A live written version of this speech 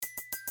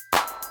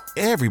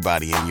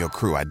Everybody in your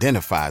crew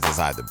identifies as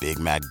either Big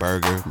Mac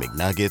Burger,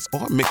 McNuggets,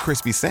 or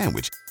McCrispy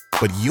Sandwich.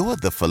 But you're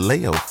the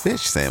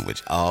Filet-O-Fish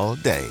Sandwich all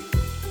day.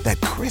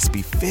 That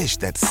crispy fish,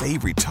 that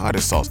savory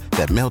tartar sauce,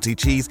 that melty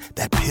cheese,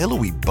 that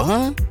pillowy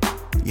bun.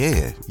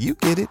 Yeah, you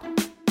get it.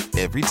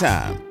 Every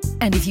time.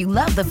 And if you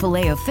love the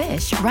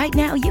Filet-O-Fish, right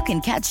now you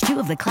can catch 2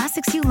 of the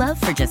classics you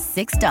love for just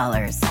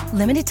 $6.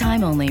 Limited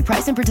time only.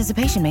 Price and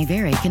participation may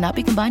vary. Cannot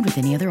be combined with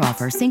any other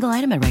offer. Single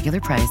item at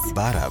regular price.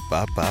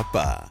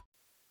 Ba-da-ba-ba-ba.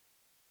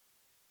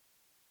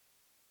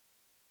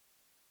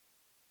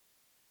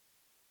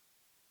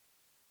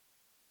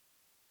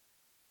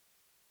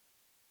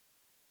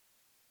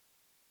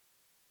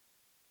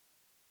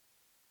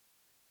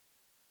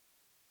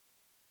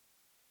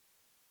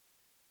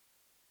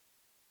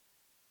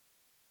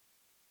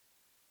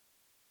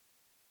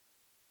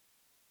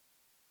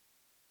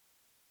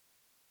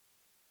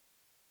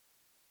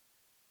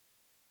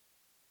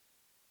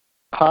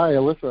 Hi,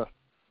 Alyssa.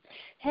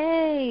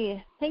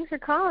 Hey, thanks for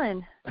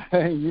calling.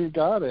 Hey, you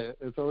got it.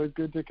 It's always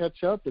good to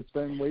catch up. It's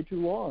been way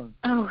too long.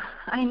 Oh,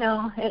 I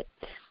know.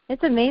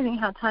 It's amazing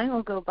how time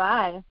will go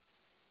by.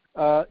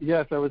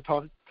 Yes, I was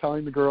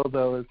telling the girls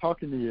I was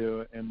talking to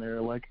you, and they're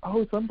like,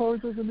 "Oh,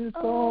 Sonflowerz has a new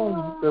song."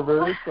 Oh. They're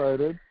very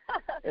excited.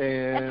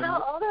 And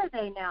how old are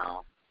they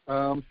now?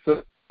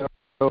 So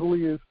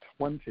Natalie is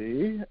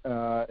 20,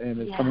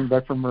 and is coming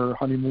back from her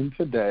honeymoon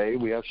today.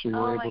 We actually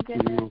were able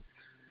to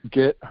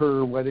get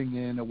her wedding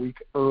in a week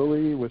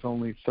early with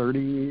only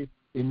 30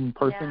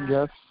 in-person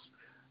guests,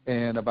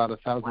 and about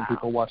 1,000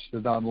 people watched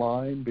it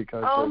online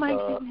because of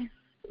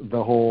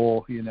the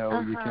whole, you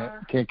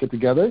can't get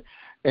together.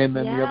 And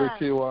then the other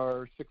two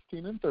are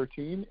 16 and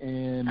 13,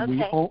 and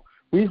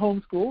we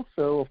homeschool,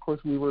 so of course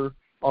we were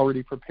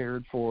already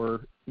prepared for,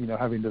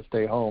 having to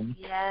stay home.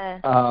 Yes.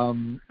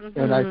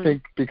 And I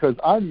think because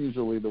I'm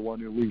usually the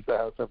one who leaves the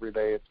house every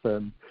day, it's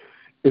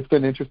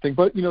been interesting.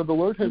 But, the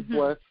Lord has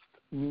blessed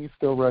me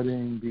still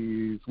writing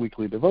these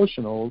weekly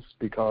devotionals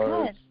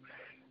because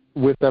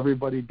with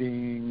everybody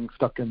being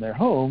stuck in their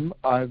home,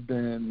 I've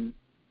been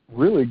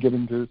really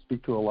getting to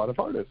speak to a lot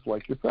of artists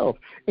like yourself.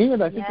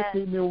 And I think it's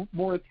made me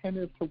more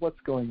attentive to what's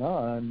going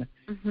on,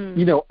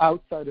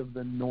 outside of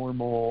the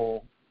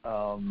normal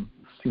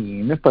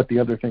scene. But the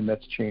other thing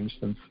that's changed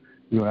since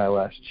you and I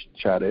last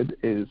chatted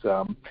is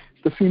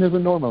the scene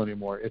isn't normal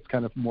anymore. It's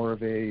kind of more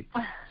of a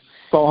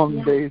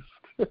song-based,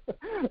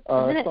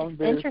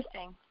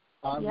 interesting.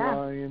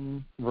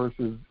 Online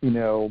versus,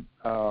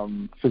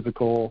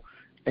 physical,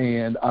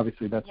 and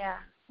obviously that's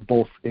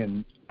both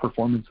in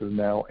performances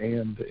now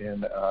and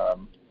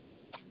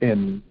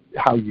in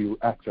how you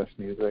access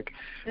music.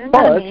 Isn't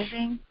that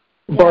amazing?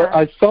 But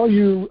I saw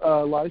you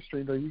live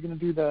streamed. Are you going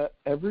to do that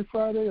every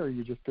Friday, or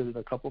you just did it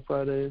a couple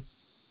Fridays?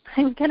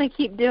 I'm going to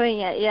keep doing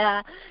it,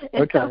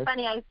 It's so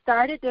funny. I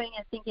started doing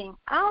it thinking,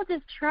 I'll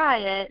just try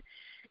it.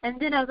 And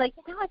then I was like,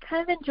 I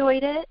kind of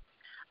enjoyed it.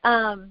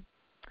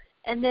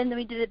 And then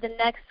we did it the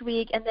next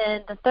week, and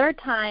then the third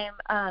time,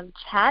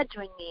 Chad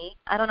joined me.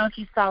 I don't know if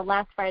you saw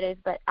last Friday's,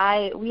 but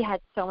we had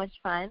so much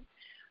fun.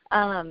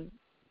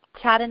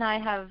 Chad and I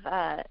have,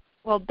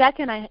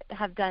 Becca and I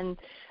have done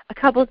a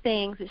couple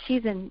things.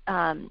 She's in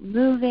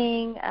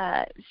moving.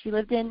 She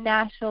lived in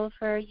Nashville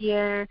for a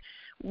year,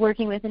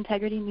 working with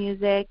Integrity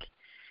Music,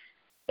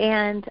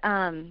 and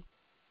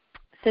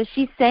so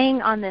she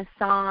sang on this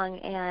song,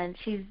 and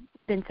she's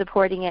been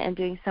supporting it and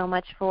doing so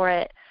much for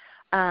it.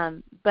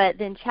 But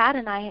then Chad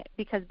and I,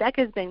 because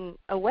Becca's been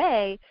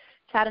away,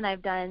 Chad and I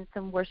have done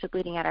some worship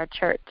leading at our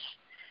church.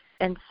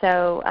 And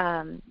so,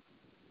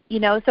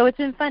 so it's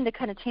been fun to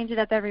kind of change it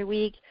up every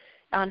week.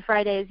 On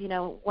Fridays,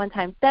 one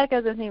time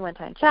Becca's with me, one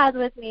time Chad's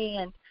with me.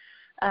 And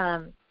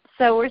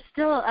so we're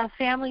still a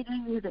family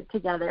doing music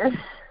together.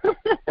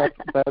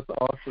 That's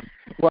awesome.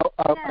 Well,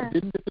 I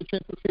didn't get the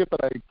chance to see it,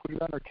 but I put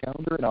it on our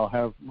calendar, and I'll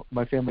have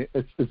my family.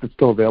 Is it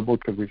still available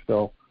because we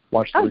still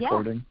watch the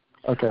recording?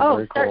 Yeah. Okay,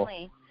 very cool.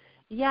 Certainly.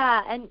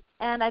 Yeah,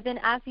 and I've been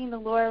asking the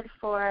Lord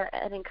for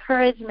an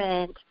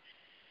encouragement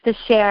to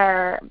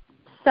share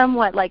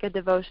somewhat like a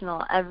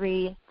devotional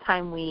every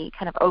time we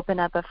kind of open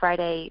up a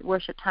Friday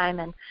worship time.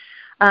 And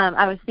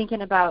I was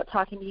thinking about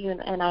talking to you,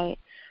 and I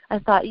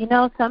thought,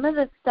 some of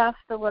the stuff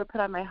the Lord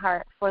put on my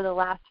heart for the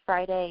last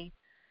Friday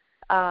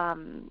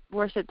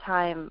worship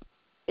time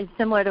is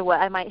similar to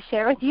what I might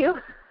share with you.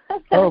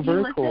 So if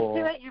very you cool.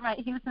 listen to it, you might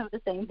hear some of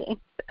the same things.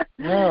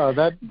 Yeah,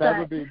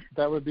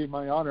 that would be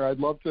my honor. I'd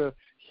love to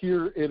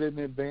hear it in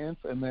advance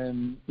and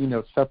then,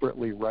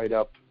 separately write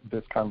up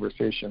this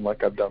conversation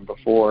like I've done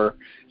before.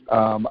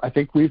 I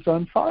think we've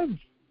done 5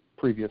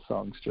 previous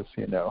songs, just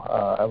so you know.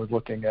 I was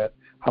looking at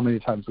how many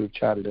times we've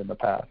chatted in the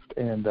past.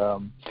 And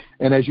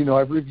as you know,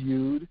 I've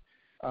reviewed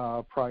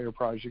prior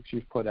projects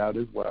you've put out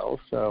as well.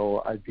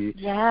 So I'd be,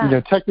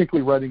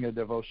 technically writing a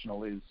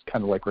devotional is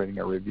kind of like writing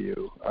a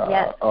review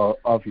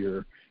of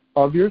your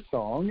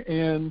song.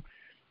 And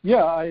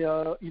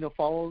I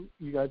follow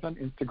you guys on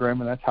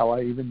Instagram, and that's how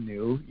I even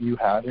knew you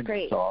had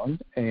a song.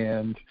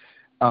 And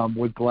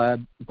Was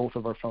glad both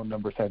of our phone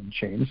numbers hadn't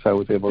changed, so I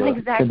was able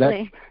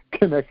to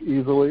connect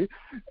easily.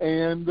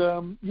 And,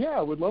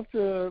 I would love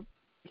to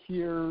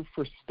hear,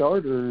 for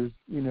starters,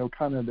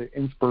 kind of the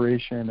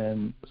inspiration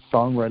and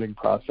songwriting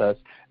process.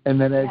 And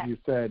then, as you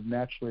said,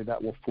 naturally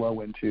that will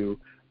flow into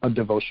a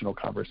devotional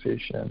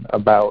conversation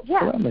about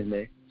Surrounding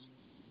Me.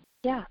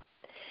 Yeah.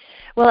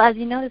 Well, as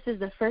you know, this is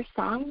the first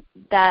song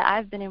that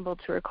I've been able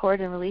to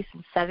record and release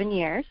in 7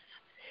 years.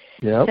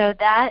 Yep. So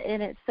that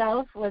in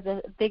itself was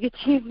a big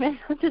achievement.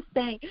 I'm just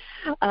saying,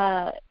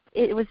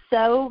 it was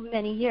so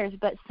many years,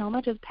 but so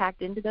much was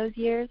packed into those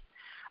years.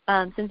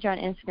 Since you're on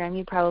Instagram,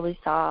 you probably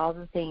saw all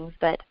the things.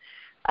 But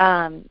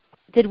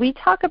did we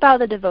talk about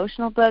the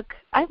devotional book?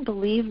 I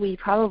believe we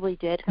probably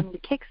did. From the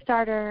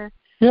Kickstarter.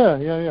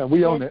 Yeah.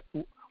 We own it.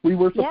 We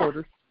were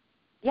supporters.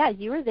 Yeah,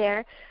 you were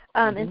there.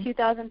 In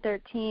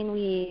 2013,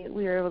 we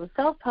were able to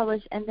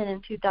self-publish, and then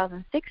in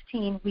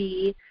 2016,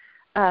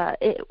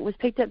 it was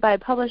picked up by a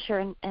publisher,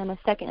 and a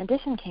second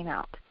edition came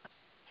out.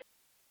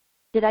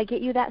 Did I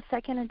get you that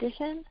second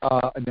edition?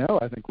 No,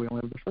 I think we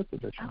only have the first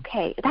edition.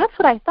 Okay, that's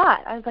what I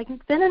thought. I was like,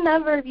 it's been a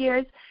number of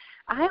years.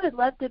 I would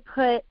love to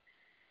put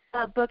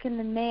a book in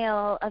the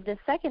mail of the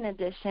second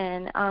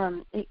edition.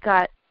 It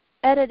got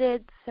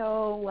edited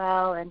so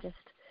well, and just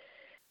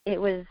it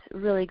was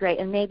really great.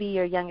 And maybe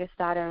your youngest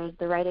daughter is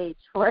the right age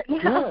for it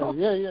now.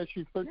 Yeah.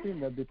 She's 13.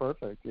 That'd be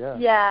perfect. Yeah.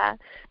 Yeah.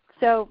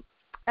 So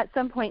at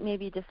some point,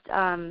 maybe just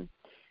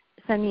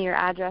send me your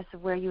address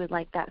of where you would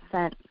like that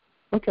sent.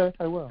 Okay,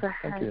 I will. For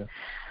her. Thank you.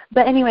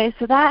 But anyway,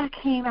 so that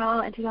came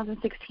out in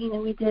 2016,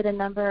 and we did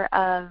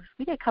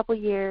a couple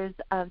years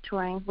of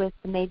touring with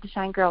the Made to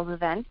Shine Girls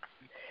event.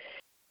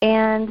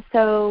 And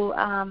so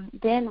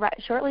then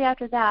shortly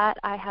after that,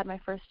 I had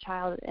my first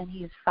child, and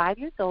he's 5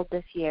 years old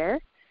this year.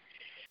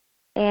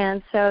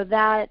 And so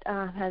that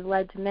has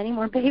led to many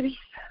more babies.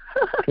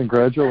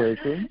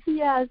 Congratulations.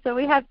 Yeah, so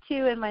we have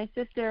 2, and my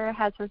sister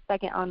has her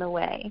second on the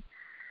way.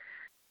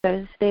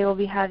 So they will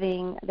be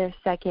having their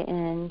second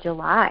in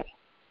July.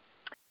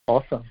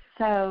 Awesome.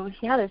 So,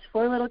 there's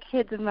 4 little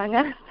kids among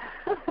us.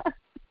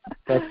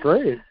 That's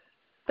great.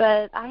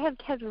 But I have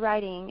kept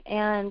writing,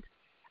 and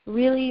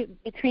really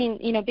between,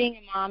 being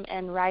a mom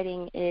and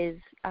writing is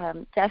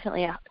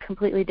definitely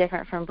completely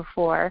different from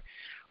before,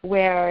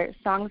 where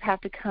songs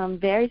have to come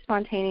very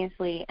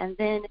spontaneously. And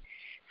then,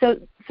 so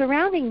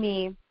Surrounding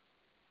Me,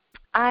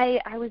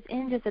 I was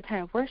in just a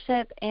time of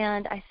worship,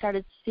 and I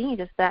started singing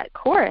just that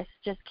chorus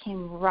just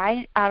came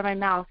right out of my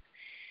mouth.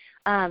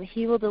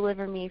 He will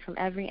deliver me from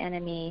every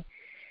enemy.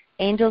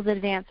 Angels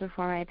advance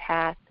before my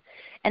path.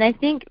 And I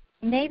think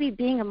maybe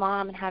being a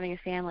mom and having a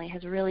family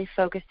has really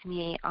focused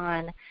me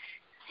on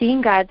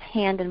seeing God's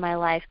hand in my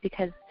life,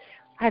 because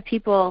I have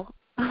people,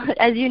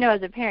 as you know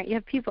as a parent, you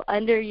have people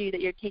under you that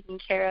you're taking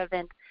care of.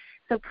 And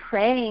so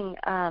praying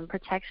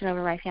protection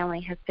over my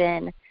family has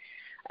been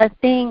a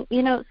thing,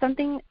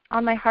 something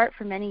on my heart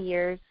for many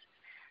years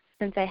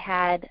since I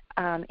had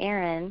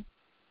Aaron.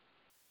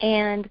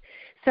 And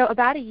so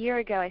about a year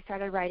ago, I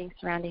started writing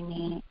Surrounding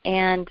Me.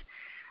 And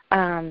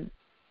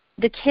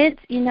the kids,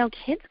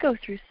 kids go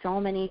through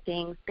so many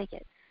things. They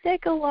get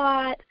sick a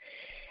lot.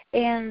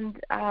 And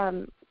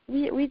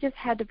we just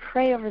had to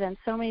pray over them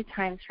so many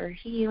times for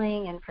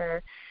healing and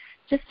for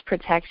just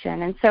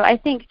protection. And so I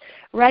think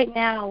right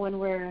now when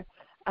we're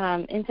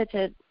in such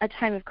a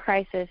time of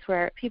crisis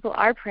where people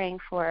are praying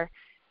for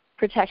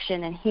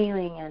protection and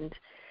healing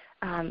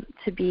and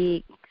to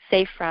be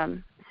safe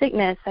from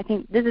sickness, I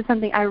think this is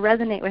something I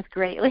resonate with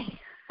greatly.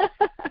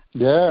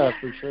 Yeah,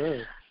 for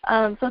sure.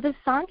 So this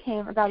song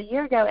came about a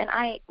year ago,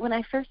 and when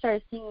I first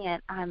started singing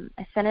it, I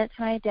sent it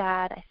to my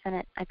dad.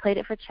 I played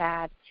it for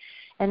Chad,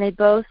 and they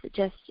both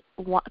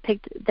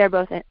they're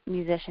both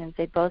musicians.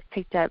 They both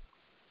picked up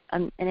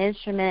an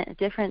instrument at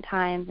different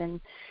times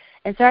and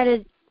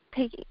started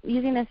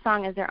using this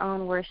song as their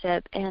own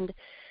worship. And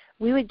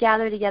we would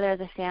gather together as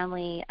a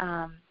family,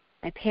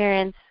 my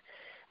parents,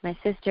 my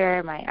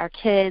sister, our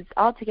kids,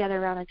 all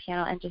together around the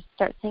piano and just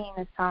start singing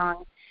this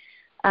song.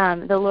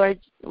 The Lord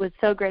was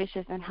so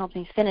gracious and helped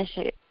me finish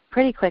it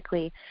pretty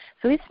quickly.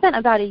 So we spent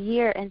about a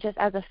year, and just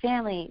as a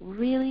family,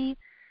 really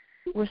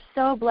were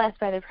so blessed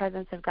by the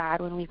presence of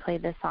God when we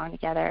played this song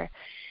together.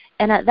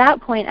 And at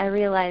that point, I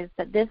realized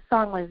that this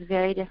song was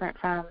very different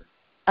from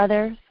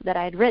others that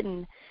I had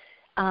written,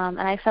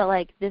 and I felt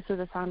like this was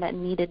a song that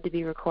needed to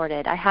be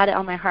recorded. I had it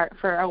on my heart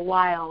for a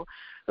while.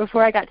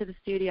 Before I got to the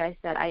studio, I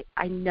said,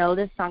 I know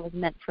this song is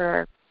meant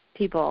for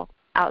people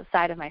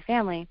outside of my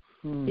family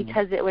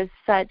because it was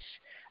such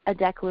a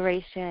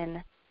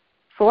declaration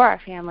for our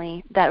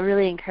family that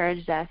really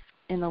encouraged us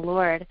in the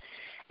Lord.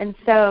 And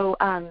so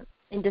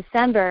in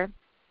December,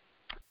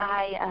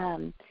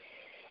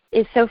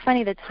 it's so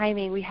funny, the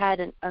timing. We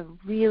had a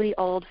really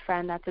old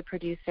friend that's a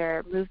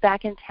producer move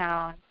back in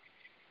town.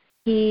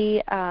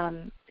 He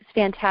is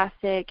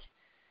fantastic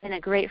and a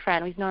great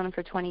friend. We've known him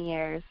for 20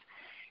 years.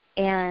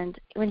 And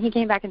when he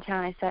came back in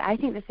town, I said, I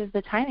think this is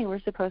the timing.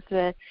 We're supposed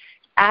to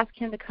ask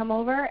him to come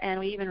over, and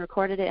we even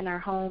recorded it in our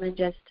home and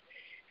just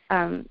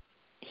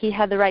he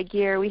had the right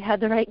gear, we had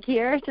the right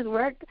gear to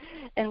work,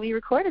 and we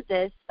recorded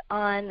this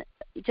on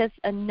just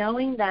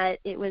knowing that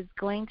it was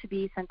going to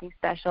be something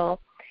special.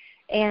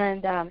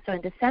 And so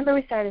in December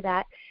we started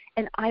that,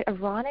 and I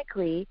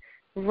ironically,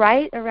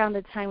 right around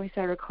the time we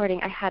started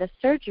recording, I had a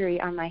surgery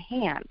on my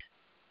hand.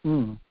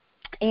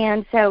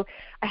 And so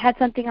I had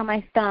something on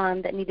my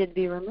thumb that needed to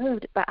be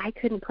removed, but I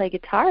couldn't play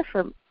guitar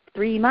for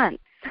 3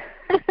 months.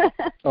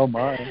 Oh,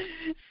 my.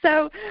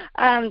 So,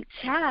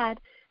 Chad,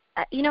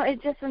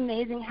 it's just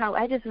amazing how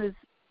I just was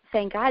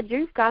saying, God,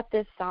 you've got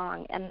this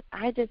song. And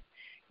I just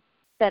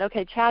said,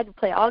 okay, Chad,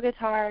 play all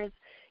guitars,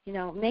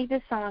 make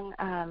this song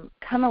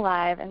come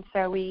alive. And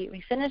so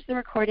we finished the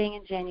recording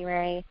in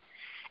January.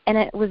 And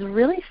it was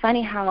really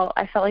funny how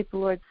I felt like the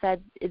Lord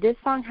said, this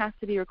song has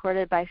to be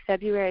recorded by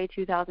February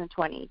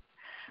 2020.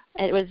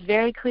 And it was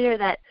very clear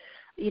that,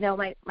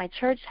 my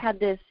church had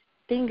this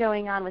thing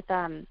going on with,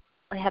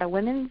 I had a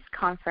women's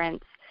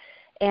conference,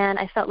 and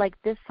I felt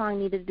like this song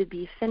needed to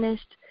be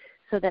finished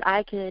so that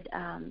I could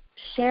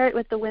share it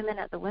with the women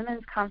at the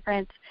women's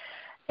conference.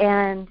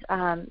 And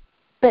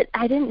but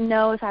I didn't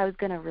know if I was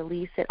going to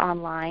release it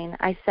online.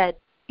 I said,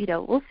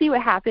 we'll see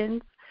what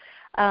happens.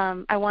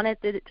 I wanted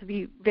it to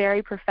be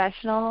very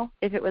professional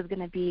if it was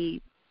going to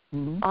be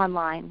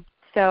online.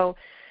 So,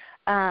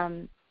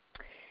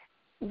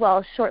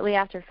 shortly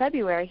after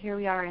February, here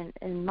we are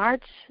in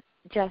March,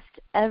 just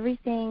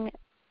everything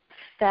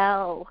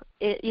fell.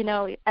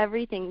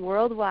 Everything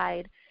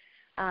worldwide,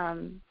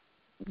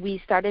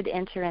 we started to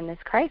enter in this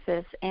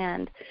crisis.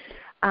 And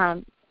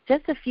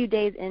just a few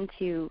days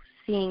into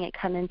seeing it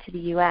come into the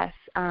U.S.,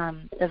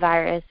 the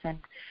virus and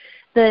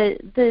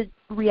the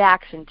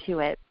reaction to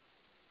it,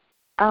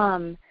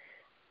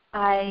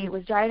 I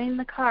was driving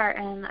the car,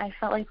 and I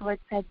felt like the Lord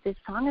said, this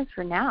song is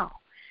for now.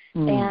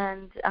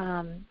 And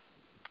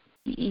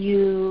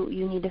you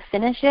need to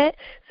finish it.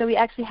 So we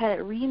actually had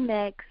it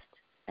remixed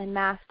and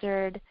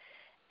mastered,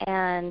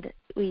 and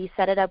we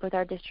set it up with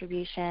our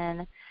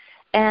distribution.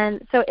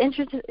 And so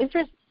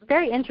it's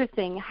very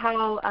interesting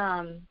how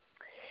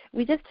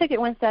we just took it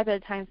one step at a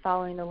time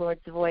following the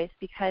Lord's voice,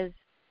 because,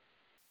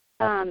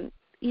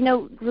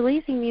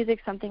 releasing music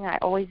is something I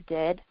always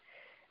did.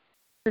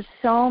 For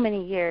so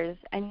many years,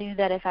 I knew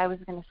that if I was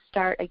going to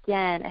start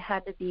again, it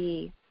had to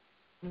be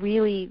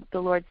really the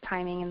Lord's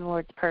timing and the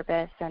Lord's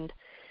purpose and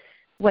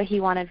what He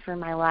wanted for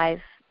my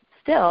life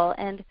still.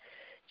 And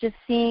just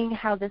seeing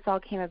how this all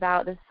came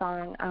about, this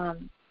song,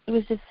 it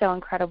was just so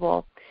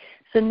incredible.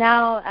 So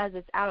now as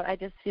it's out, I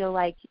just feel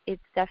like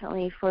it's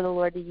definitely for the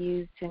Lord to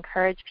use to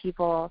encourage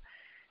people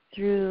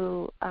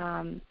through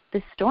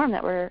this storm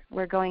that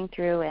we're going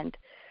through. And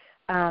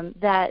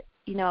that,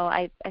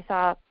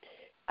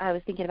 I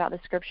was thinking about the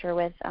scripture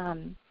with,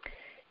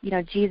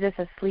 Jesus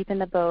asleep in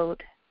the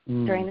boat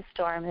during the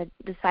storm. The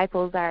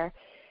disciples are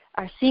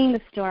seeing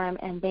the storm,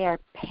 and they are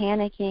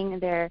panicking.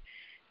 They're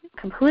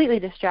completely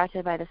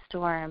distracted by the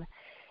storm,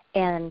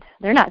 and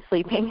they're not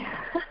sleeping.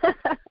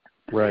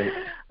 Right.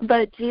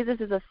 But Jesus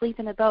is asleep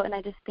in the boat, and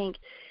I just think,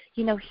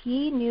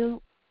 He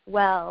knew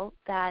well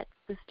that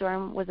the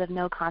storm was of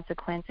no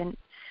consequence, and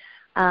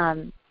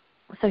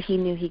so He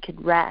knew He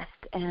could rest,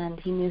 and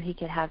He knew He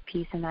could have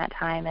peace in that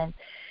time,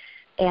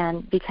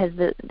 and because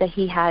that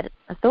He had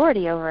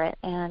authority over it.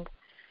 And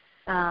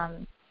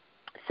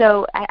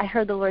so I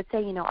heard the Lord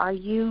say, are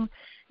you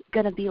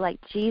going to be like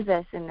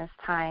Jesus in this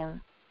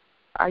time?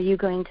 Are you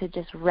going to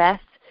just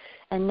rest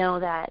and know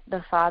that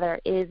the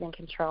Father is in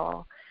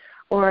control?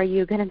 Or are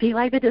you going to be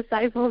like the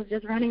disciples,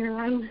 just running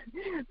around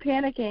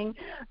panicking?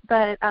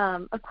 But,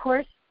 of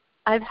course,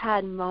 I've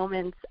had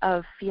moments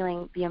of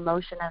feeling the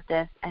emotion of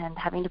this and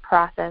having to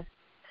process,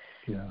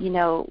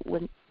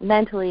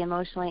 mentally,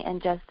 emotionally,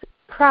 and just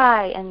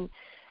cry and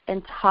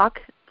talk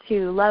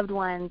to loved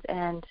ones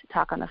and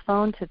talk on the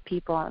phone to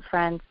people and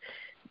friends,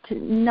 to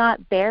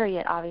not bury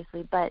it,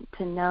 obviously, but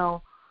to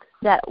know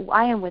that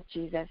I am with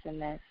Jesus in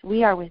this.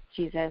 We are with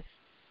Jesus.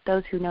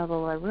 Those who know the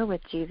Lord, we're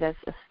with Jesus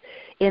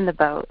in the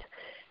boat,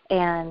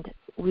 and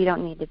we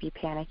don't need to be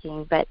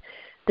panicking. But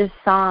this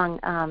song,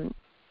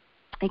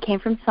 it came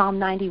from Psalm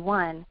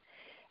 91,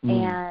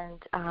 and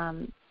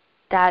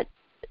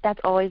that's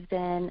always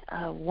been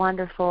a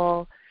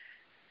wonderful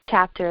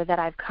chapter that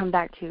I've come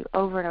back to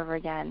over and over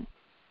again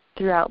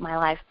throughout my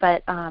life.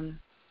 But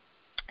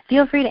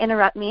feel free to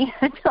interrupt me.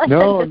 I feel like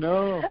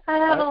I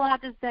have a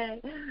lot to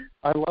say.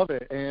 I love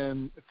it.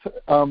 And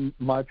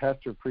my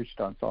pastor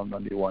preached on Psalm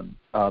 91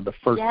 the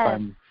first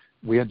time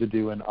we had to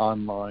do an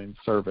online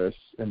service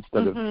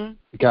instead of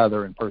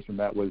gather in person.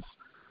 That was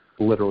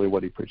literally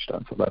what he preached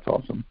on. So that's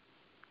awesome.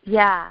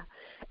 Yeah,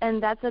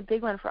 and that's a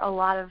big one for a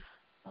lot of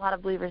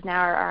believers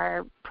now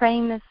are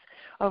praying this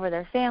over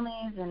their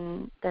families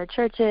and their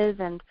churches.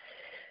 And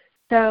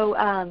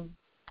so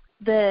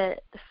the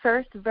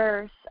first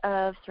verse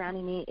of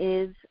Surrounding Me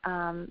is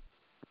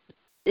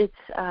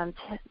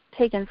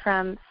taken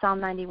from Psalm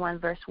 91,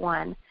 verse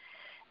 1,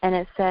 and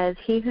it says,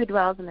 "He who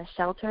dwells in the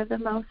shelter of the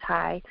Most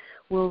High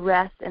will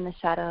rest in the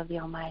shadow of the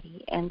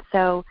Almighty." And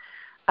so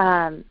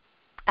as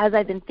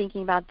I've been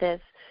thinking about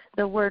this,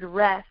 the word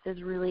rest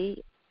is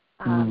really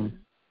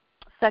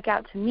stuck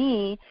out to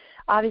me,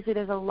 obviously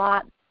there's a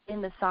lot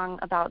in the song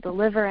about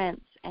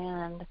deliverance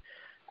and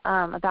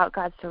about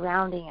God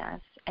surrounding us,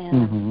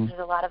 and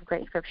there's a lot of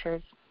great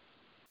scriptures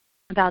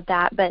about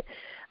that. But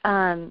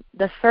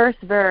the first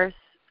verse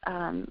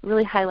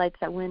really highlights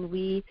that when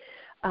we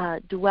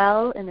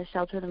dwell in the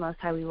shelter of the Most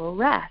High, we will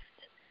rest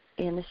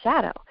in the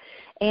shadow.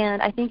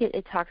 And I think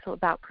it talks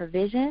about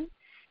provision,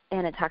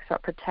 and it talks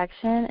about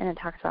protection, and it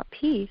talks about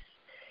peace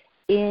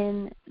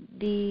in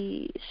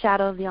the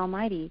shadow of the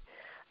Almighty.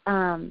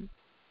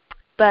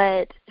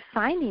 But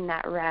finding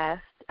that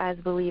rest as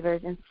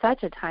believers in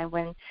such a time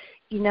when,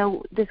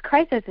 this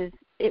crisis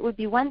it would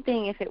be one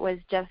thing if it was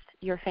just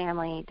your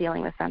family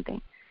dealing with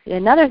something.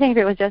 Another thing if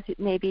it was just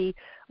maybe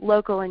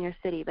local in your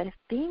city. But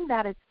being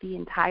that it's the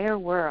entire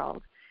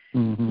world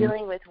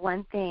dealing with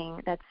one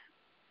thing that's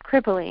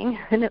crippling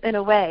in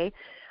a way,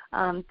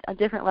 on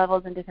different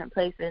levels in different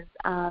places,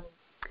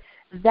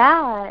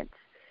 that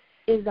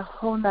is a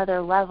whole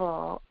nother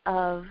level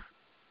of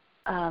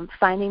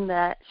finding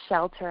the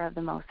shelter of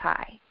the Most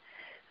High,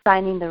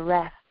 finding the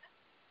rest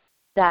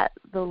that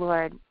the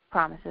Lord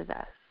promises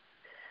us.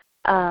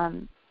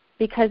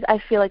 Because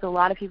I feel like a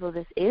lot of people,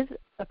 this is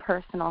a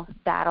personal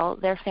battle.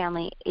 Their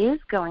family is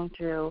going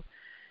through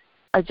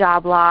a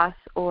job loss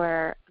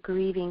or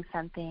grieving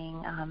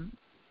something,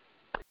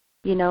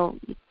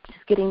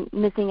 just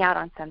missing out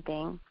on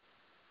something,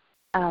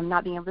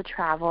 not being able to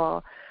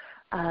travel.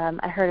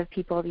 I heard of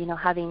people,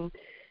 having,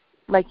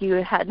 like you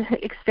had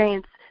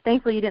experienced,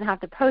 thankfully you didn't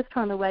have to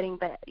postpone the wedding,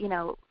 but,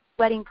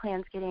 wedding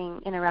plans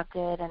getting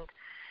interrupted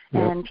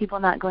and people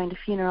not going to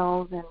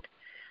funerals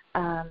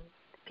and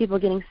people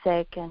getting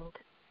sick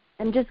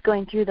and just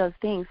going through those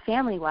things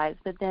family-wise.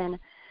 But then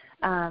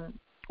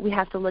we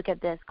have to look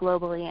at this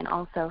globally and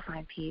also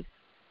find peace.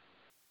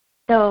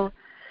 So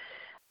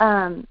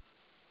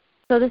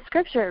the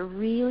scripture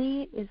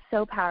really is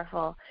so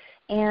powerful.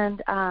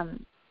 And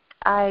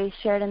I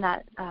shared in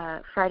that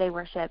Friday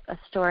worship a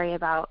story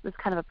about, it's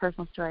kind of a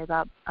personal story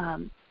about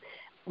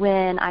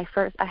when I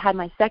had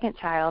my second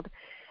child,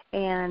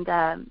 and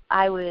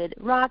I would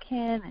rock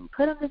him and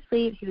put him to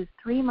sleep. He was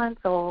 3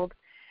 months old,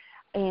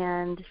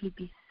 and he'd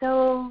be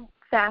so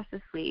fast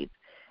asleep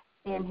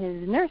in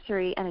his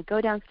nursery, and I'd go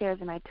downstairs,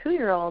 and my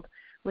 2-year-old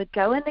would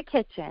go in the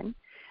kitchen,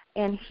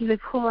 and he would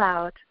pull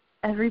out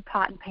every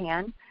pot and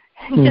pan,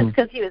 just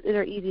because they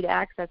were easy to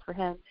access for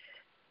him,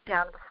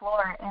 down the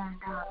floor, and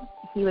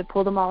he would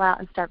pull them all out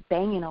and start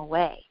banging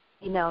away.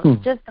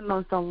 Just the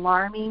most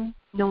alarming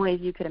noise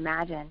you could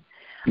imagine.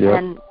 Yep.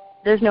 And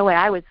there's no way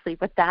I would sleep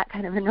with that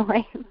kind of a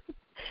noise.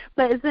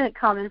 But isn't it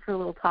common for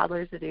little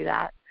toddlers to do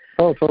that?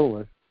 Oh,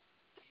 totally.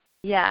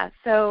 Yeah,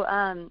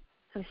 so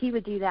he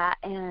would do that,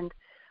 and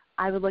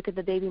I would look at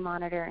the baby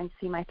monitor and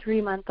see my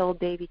 3-month-old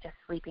baby just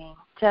sleeping,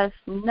 just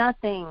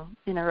nothing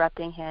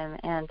interrupting him.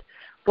 And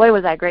boy,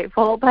 was I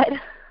grateful. But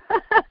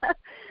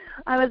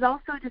I was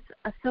also just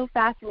so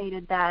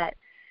fascinated that,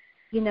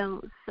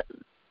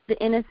 the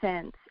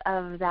innocence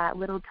of that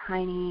little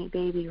tiny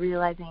baby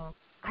realizing,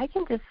 I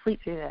can just sleep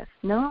through this.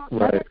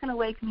 Nothing's going to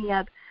wake me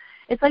up.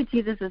 It's like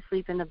Jesus was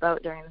asleep in the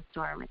boat during the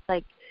storm. It's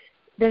like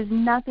there's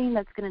nothing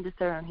that's going to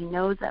disturb him. He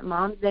knows that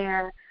Mom's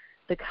there,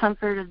 the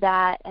comfort of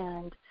that,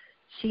 and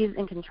she's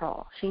in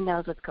control. She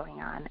knows what's going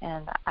on,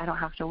 and I don't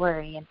have to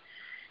worry.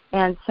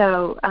 And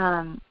so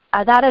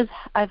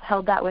I've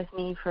held that with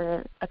me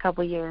for a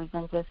couple years,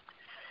 and just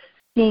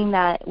seeing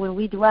that when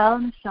we dwell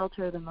in the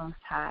shelter of the Most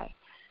High,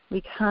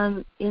 we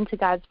come into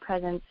God's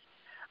presence.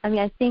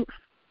 I think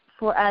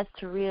for us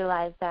to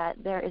realize that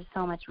there is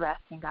so much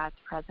rest in God's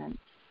presence.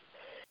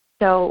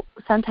 So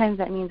sometimes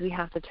that means we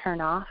have to turn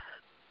off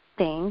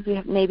things.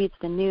 Maybe it's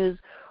the news,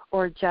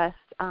 or just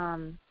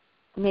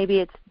maybe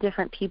it's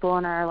different people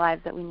in our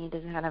lives that we need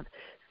to kind of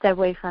step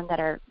away from that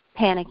are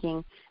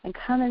panicking, and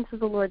come into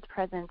the Lord's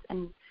presence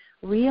and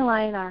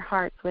realign our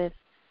hearts with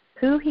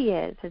who He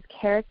is, His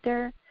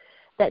character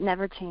that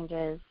never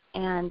changes,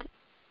 and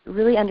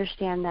really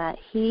understand that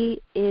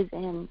He is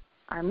in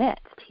our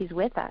midst. He's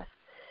with us.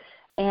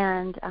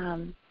 And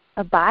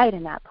abide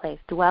in that place,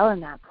 dwell in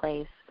that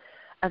place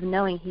of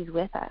knowing He's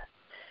with us.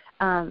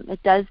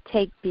 It does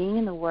take being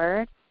in the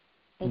Word.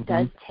 It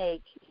does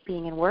take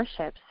being in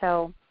worship.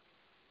 So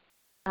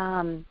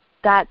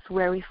that's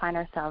where we find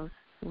ourselves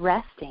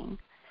resting.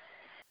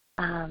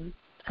 So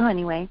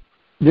anyway.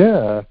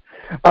 Yeah,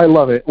 I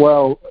love it.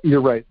 Well,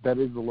 you're right. That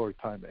is the Lord's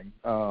timing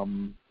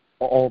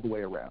all the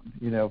way around.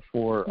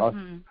 For us,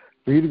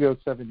 for you to go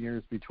 7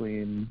 years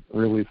between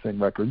releasing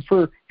records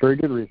for very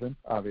good reason,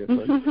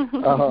 obviously.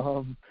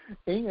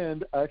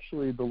 And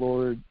actually the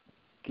Lord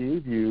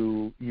gave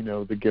you,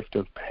 the gift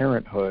of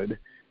parenthood,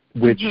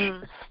 which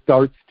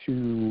starts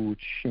to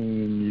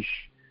change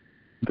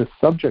the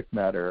subject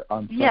matter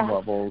on some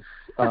levels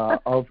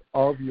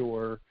of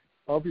your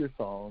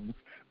songs.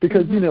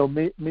 Because,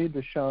 Made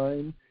to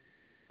Shine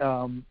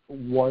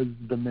was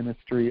the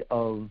ministry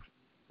of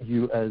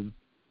you as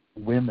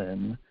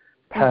women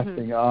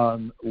passing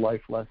on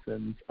life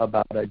lessons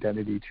about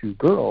identity to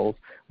girls,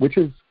 which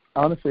is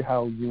honestly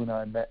how you and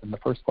I met in the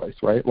first place,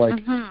 right?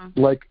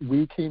 Like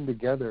we came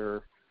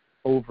together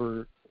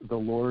over the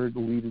Lord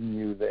leading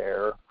you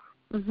there,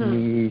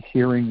 Mm-hmm. me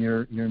hearing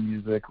your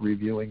music,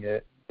 reviewing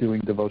it, doing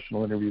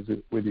devotional interviews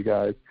with you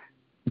guys,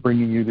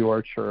 bringing you to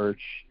our church,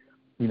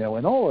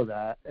 and all of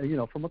that,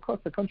 from across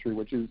the country,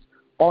 which is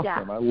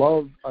awesome. Yeah. I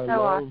love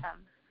awesome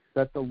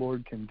that the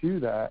Lord can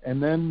do that.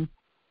 And then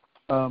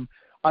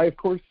I, of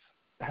course,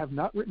 have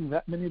not written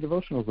that many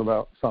devotionals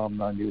about Psalm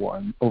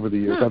 91 over the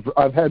years.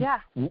 I've had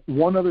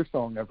one other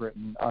song I've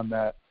written on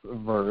that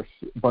verse,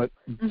 but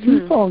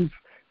two songs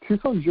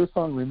your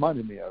song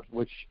reminded me of,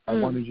 which I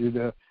wanted you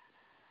to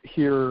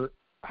hear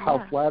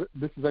how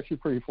this is actually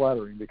pretty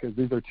flattering, because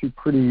these are two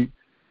pretty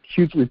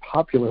hugely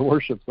popular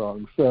worship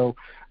songs, so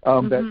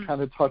that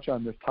kind of touch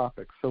on this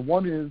topic. So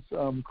one is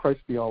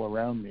Christ Be All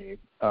Around Me,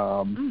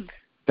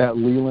 that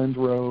Leland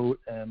wrote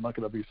and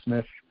Michael W.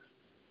 Smith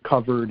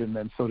covered, and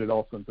then so did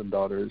All Sons and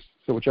Daughters.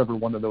 So whichever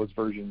one of those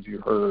versions you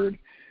heard,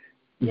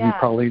 you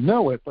probably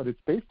know it, but it's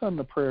based on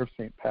the prayer of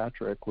St.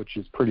 Patrick, which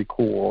is pretty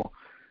cool,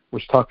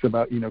 which talks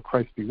about,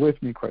 Christ be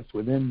with me, Christ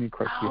within me,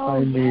 Christ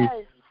behind me,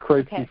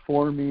 Christ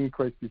before me,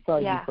 Christ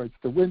beside me, Christ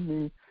to win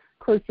me,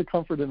 Christ to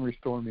comfort and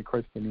restore me,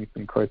 Christ beneath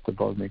me, Christ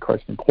above me,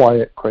 Christ in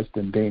quiet, Christ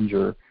in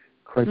danger,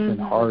 Christ in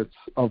hearts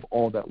of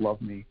all that love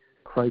me,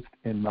 Christ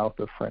in mouth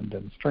of friend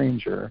and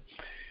stranger.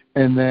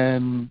 And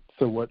then,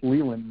 so what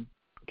Leland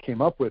came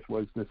up with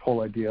was this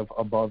whole idea of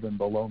above and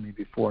below me,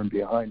 before and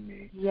behind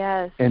me.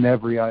 Yes. And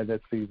every eye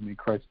that sees me,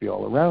 Christ be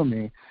all around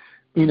me.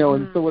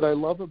 And so what I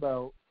love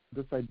about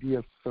this idea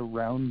of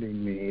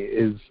surrounding me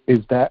is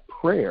that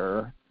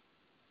prayer,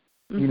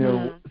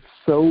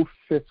 so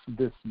fits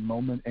this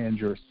moment and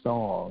your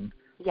song,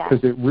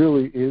 because it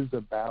really is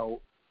about,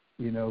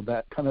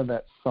 that kind of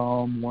that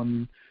Psalm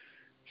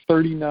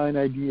 139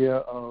 idea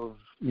of,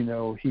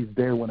 he's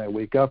there when I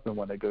wake up and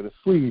when I go to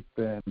sleep,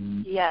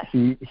 and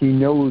he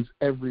knows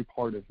every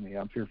part of me.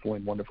 I'm fearfully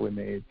and wonderfully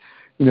made.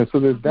 So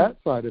there's that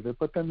side of it,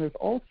 but then there's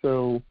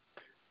also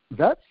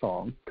that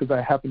song, because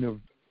I happen to have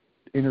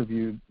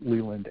interviewed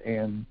Leland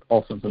and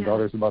All Sons and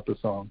Daughters about the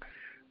song,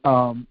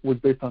 was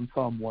based on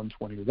Psalm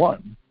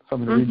 121. So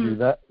I'm going to read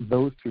you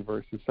those two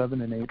verses.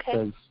 7 and 8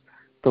 says,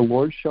 "The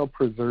Lord shall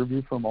preserve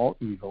you from all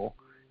evil.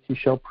 He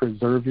shall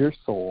preserve your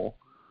soul.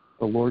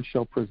 The Lord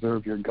shall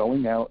preserve your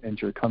going out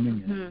and your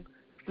coming in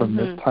from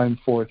this time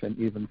forth and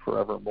even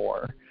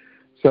forevermore."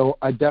 So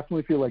I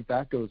definitely feel like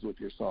that goes with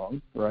your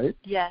song, right?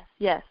 Yes,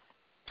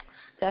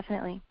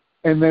 definitely.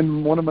 And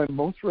then one of my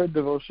most read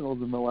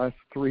devotionals in the last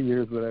 3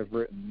 years that I've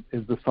written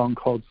is the song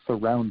called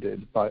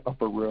 "Surrounded" by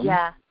Upper Room.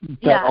 That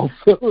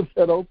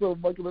also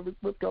Michael W.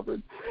 Smith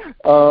covered.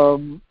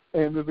 And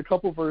there's a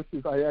couple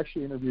verses. I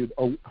actually interviewed,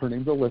 her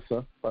name's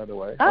Alyssa, by the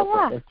way.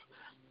 Oh,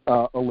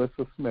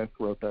 Alyssa Smith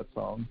wrote that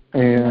song. I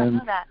didn't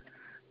know that.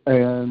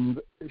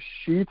 And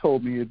she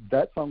told me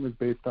that song was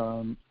based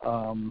on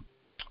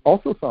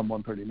also Psalm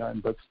 139,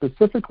 but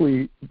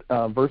specifically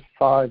verse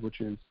 5,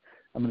 which is,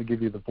 I'm going to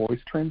give you the Voice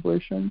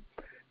translation,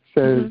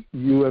 says,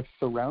 "You have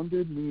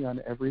surrounded me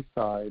on every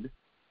side,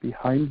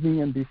 behind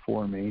me and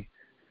before me,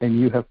 and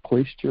you have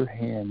placed your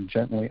hand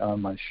gently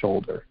on my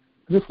shoulder."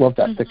 I just love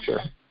that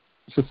picture.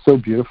 It's just so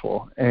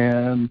beautiful.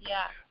 And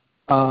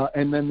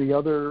then the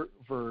other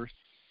verse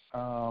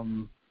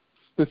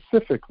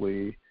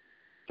specifically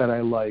that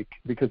I like,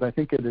 because I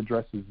think it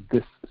addresses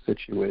this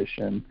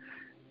situation,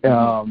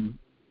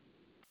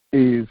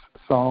 is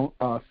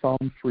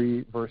Psalm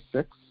 3, verse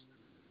 6.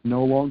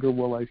 "No longer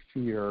will I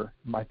fear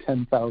my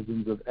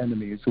 10,000s of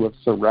enemies who have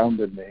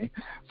surrounded me."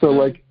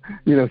 So,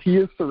 he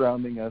is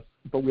surrounding us,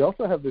 but we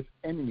also have this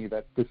enemy,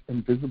 that's this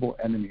invisible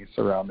enemy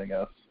surrounding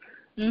us.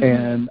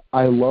 And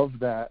I love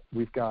that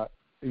we've got,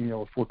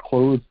 if we're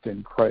clothed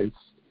in Christ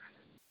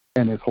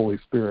and His Holy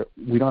Spirit,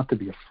 we don't have to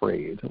be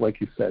afraid.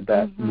 Like you said,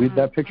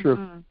 that picture of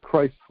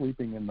Christ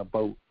sleeping in the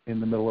boat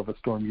in the middle of a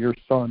storm, your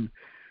son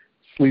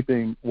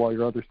sleeping while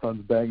your other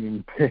son's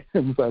banging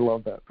pans. I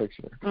love that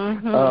picture.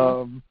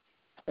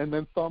 And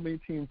then Psalm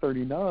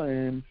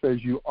 18:39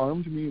 says, "You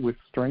armed me with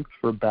strength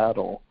for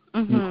battle.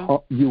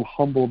 You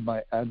humbled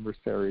my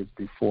adversaries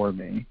before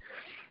me."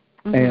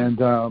 And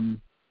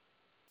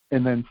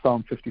then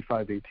Psalm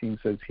 55:18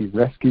 says, "He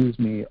rescues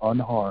me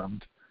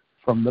unharmed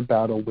from the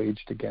battle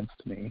waged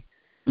against me,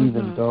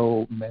 even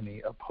though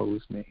many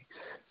oppose me."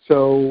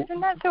 So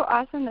isn't that so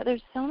awesome that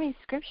there's so many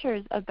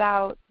scriptures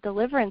about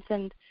deliverance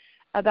and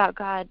about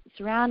God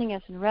surrounding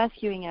us and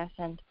rescuing us,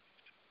 and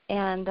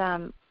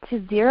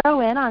to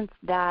zero in on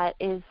that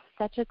is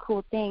such a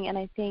cool thing. And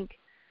I think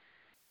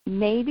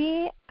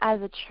maybe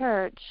as a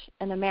church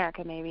in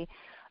America,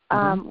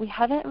 we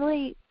haven't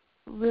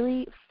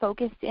really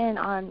focused in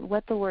on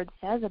what the Word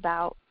says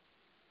about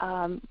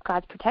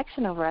God's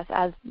protection over us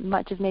as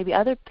much as maybe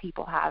other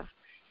people have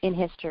in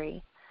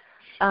history.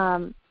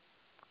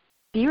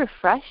 Be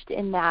refreshed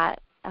in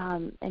that,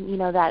 and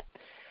that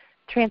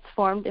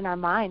transformed in our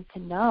minds to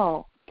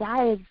know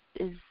that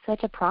is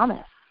such a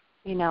promise.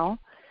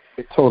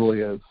 It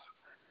totally is.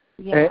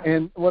 Yeah.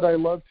 And what I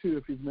love too,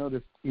 if you've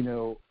noticed,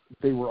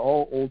 they were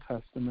all Old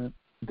Testament.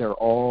 They're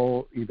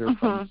all either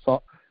from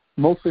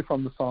mostly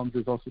from the Psalms.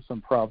 There's also some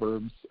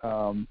Proverbs,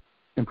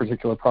 in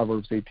particular,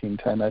 Proverbs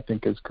 18:10, I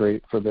think is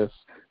great for this.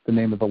 The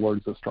name of the Lord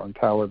is a strong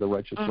tower. The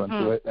righteous run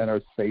to it and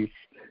are safe.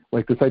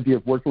 Like this idea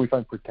of where can we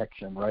find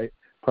protection, right?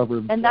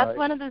 Proverbs. And that's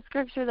one of the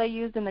scriptures I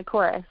used in the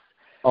chorus.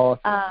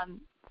 Awesome.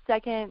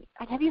 Second,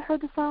 have you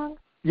heard the song?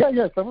 Yeah,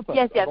 several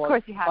times. Yes, of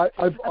course you have.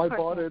 I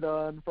bought it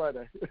on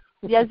Friday.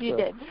 Yes, you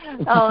did.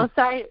 Oh,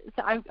 sorry.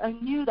 So I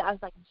knew that. I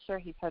was like, I'm sure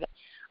he's heard it.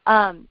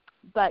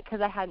 But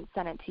because I hadn't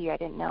sent it to you, I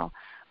didn't know.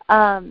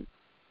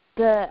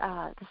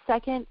 The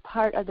second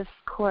part of the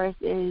chorus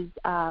is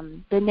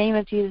the name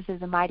of Jesus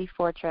is a mighty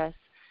fortress.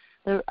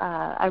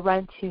 I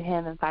run to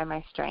him and find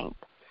my strength.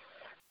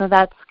 So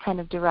that's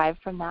kind of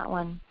derived from that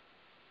one.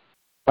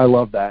 I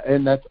love that,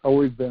 and that's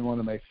always been one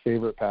of my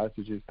favorite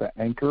passages to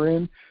anchor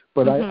in.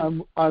 But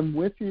I'm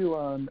with you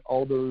on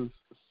all those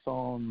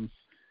songs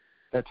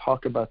that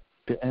talk about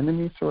the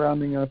enemy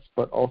surrounding us,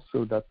 but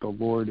also that the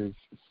Lord is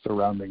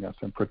surrounding us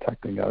and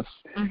protecting us.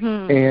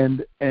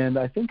 And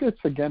I think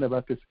it's again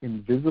about this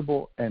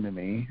invisible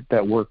enemy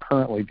that we're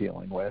currently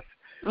dealing with.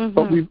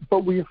 But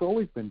we've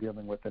always been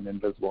dealing with an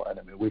invisible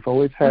enemy. We've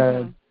always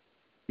had,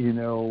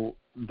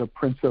 the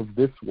prince of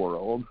this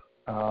world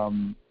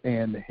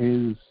and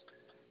his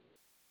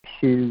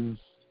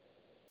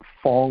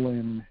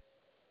fallen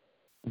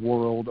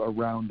world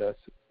around us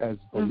as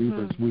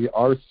believers. We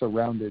are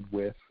surrounded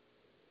with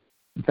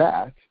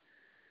that.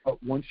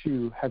 But once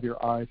you have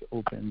your eyes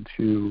open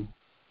to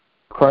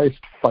Christ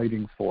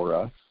fighting for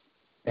us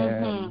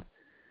and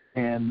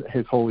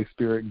his Holy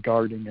Spirit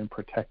guarding and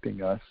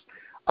protecting us,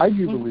 I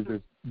do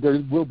believe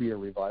there will be a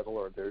revival,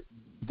 or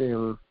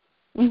there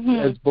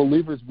as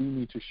believers we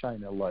need to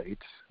shine a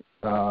light.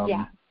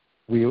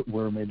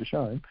 We're made to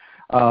shine.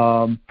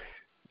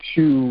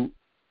 To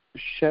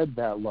shed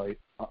that light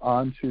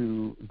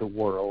onto the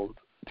world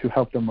to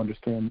help them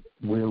understand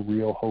where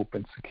real hope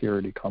and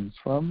security comes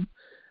from.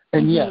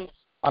 And yes,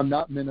 I'm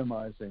not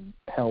minimizing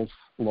health,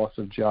 loss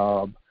of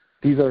job.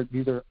 These are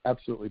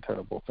absolutely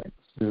terrible things.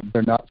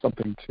 They're not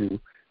something to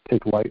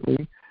take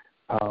lightly.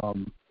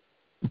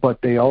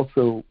 But they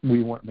also,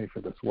 we weren't made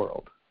for this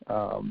world.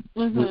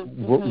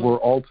 We're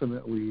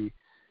ultimately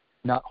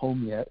not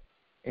home yet,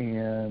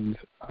 and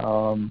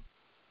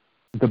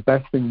the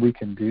best thing we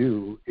can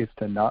do is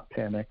to not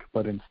panic,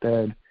 but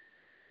instead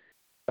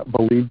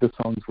believe the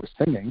songs we're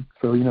singing.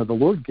 So, the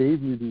Lord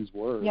gave you these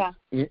words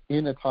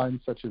in a time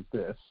such as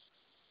this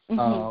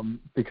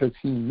because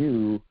he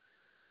knew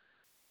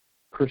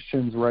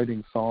Christians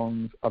writing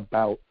songs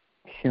about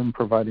him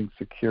providing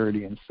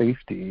security and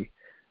safety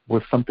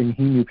was something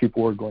he knew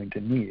people were going to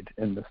need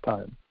in this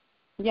time.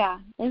 Yeah.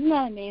 Isn't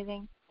that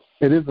amazing?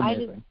 It is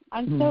amazing.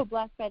 I'm so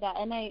blessed by that.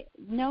 And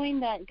knowing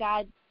that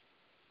God,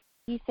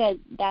 he said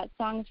that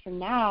song's for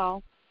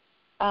now,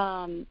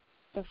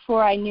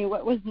 before I knew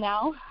what was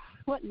now,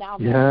 what now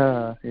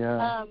meant.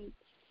 Yeah.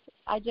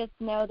 I just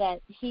know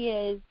that he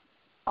is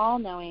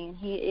all-knowing.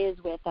 He is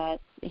with us.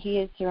 He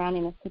is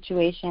surrounding the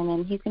situation,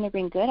 and he's going to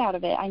bring good out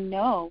of it. I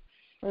know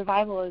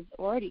revival is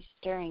already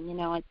stirring.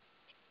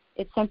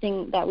 It's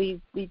something that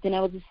we've been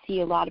able to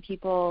see a lot of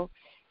people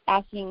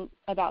asking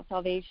about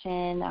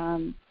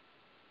salvation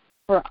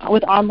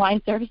with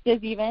online services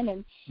even,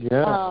 and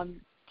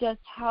just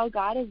how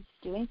God is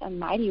doing some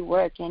mighty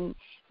work, and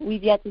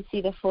we've yet to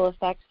see the full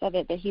effects of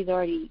it, but he's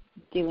already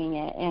doing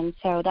it. And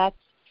so that's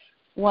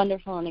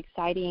wonderful and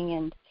exciting,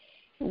 and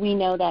we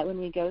know that when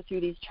we go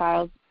through these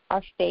trials,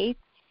 our faith,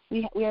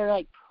 we are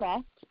like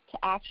pressed to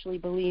actually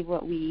believe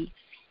what we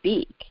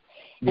speak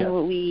and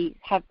what we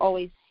have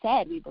always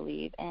said we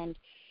believe. And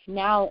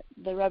now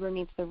the rubber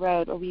meets the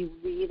road. Are we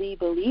really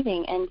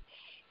believing? And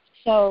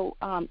so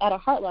at a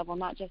heart level,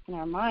 not just in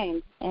our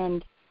minds.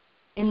 And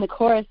in the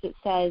chorus it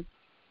says,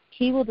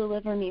 he will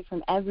deliver me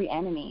from every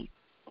enemy.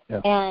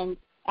 And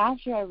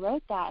after I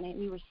wrote that and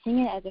we were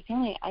singing it as a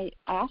family, I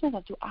asked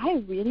myself, do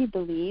I really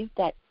believe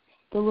that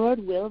the Lord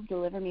will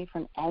deliver me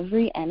from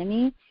every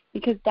enemy?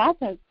 Because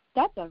that's a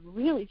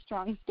really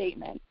strong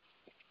statement.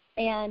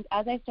 And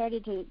as I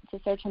started to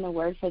search on the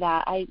word for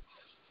that,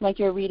 like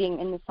you're reading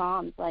in the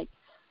Psalms, like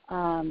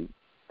a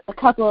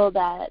couple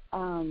that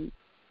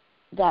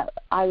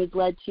I was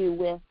led to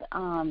with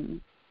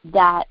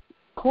that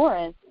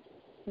chorus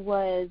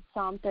was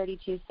Psalm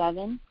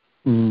 32:7.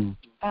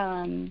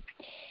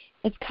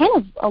 It's kind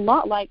of a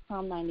lot like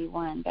Psalm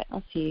 91, but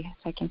let's see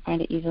if I can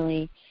find it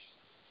easily.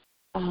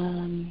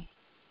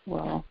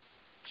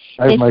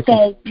 It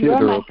says, "You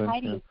are my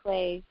hiding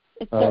place."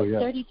 It's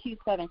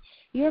 32:7.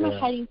 You are my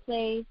hiding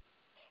place.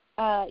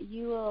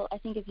 You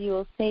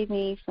will save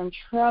me from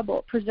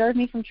trouble, preserve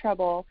me from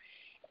trouble,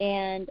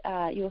 and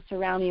you will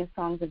surround me with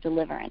songs of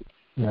deliverance.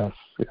 Yes.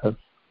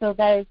 So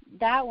there's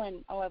that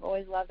one. Oh, I've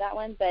always loved that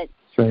one. But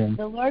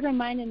the Lord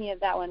reminded me of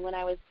that one when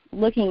I was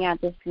looking at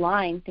this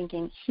line,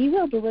 thinking, he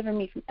will deliver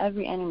me from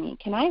every enemy.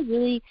 Can I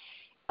really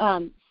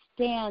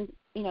stand,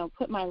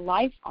 put my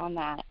life on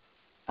that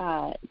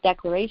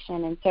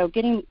declaration? And so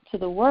getting to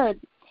the word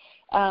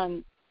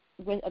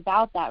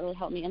about that really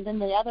helped me. And then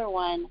the other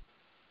one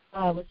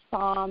was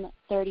Psalm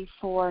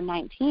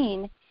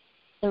 34:19.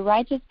 The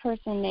righteous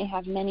person may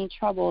have many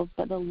troubles,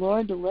 but the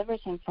Lord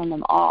delivers him from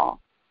them all.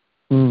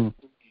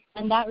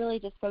 And that really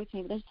just spoke to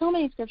me. But there's so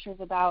many scriptures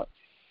about,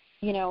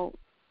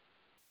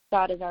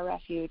 God is our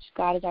refuge,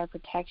 God is our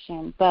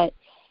protection. But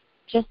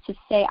just to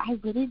say, I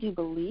really do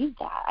believe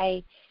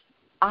that.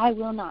 I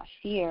will not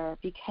fear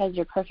because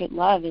your perfect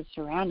love is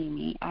surrounding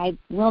me. I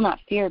will not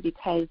fear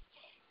because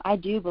I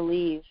do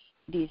believe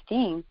these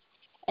things.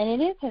 And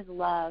it is his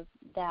love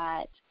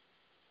that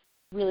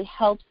really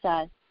helps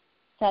us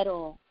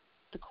settle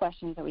the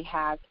questions that we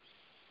have.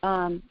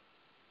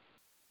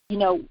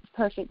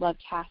 Perfect love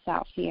casts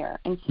out fear.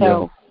 And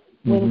so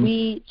when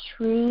we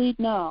truly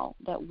know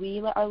that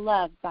we are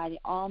loved by the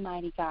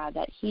Almighty God,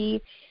 that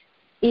he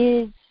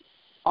is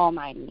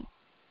almighty,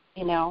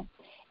 and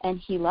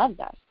he loves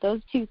us,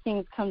 those two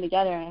things come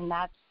together, and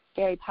that's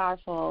very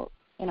powerful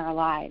in our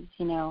lives,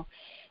 to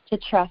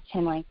trust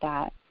him like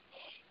that.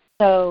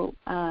 So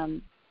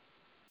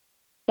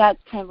that's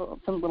kind of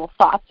some little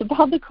thoughts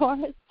about the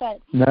chorus. But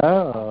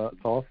no,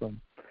 it's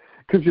awesome.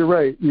 Because you're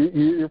right.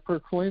 You're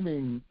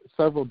proclaiming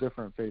several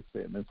different faith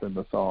statements in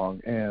the song,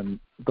 and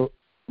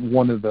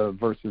one of the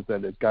verses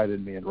that has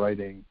guided me in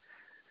writing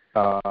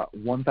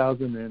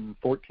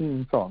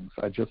 1,014 songs.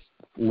 I just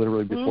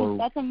literally before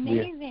that's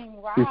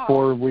amazing. Wow.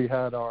 Before we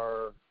had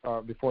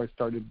before I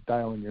started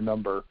dialing your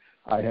number,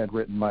 I had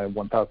written my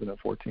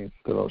 1,014th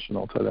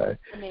devotional today.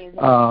 Amazing.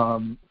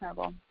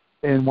 Incredible.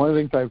 And one of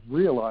the things I've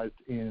realized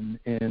in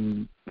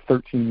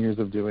 13 years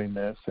of doing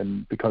this,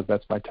 and because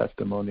that's my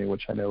testimony,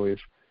 which I know we've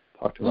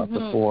talked about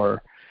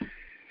before,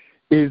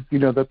 is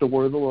that the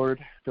word of the Lord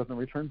doesn't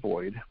return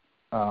void.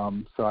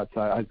 So that's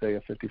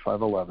Isaiah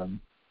 55:11.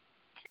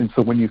 And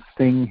so when you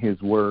sing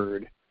his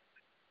word,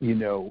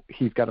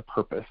 he's got a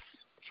purpose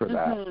for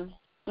that.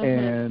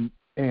 And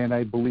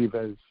I believe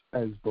as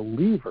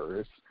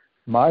believers,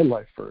 my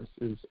life verse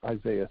is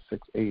Isaiah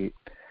 6:8,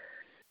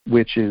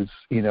 which is,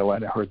 and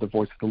I heard the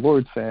voice of the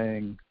Lord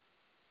saying,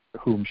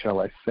 whom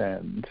shall I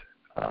send?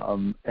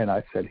 And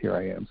I said, here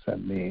I am,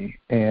 send me.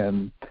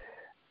 And,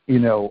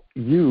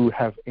 you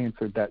have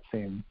answered that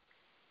same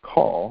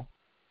call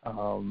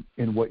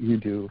in what you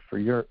do for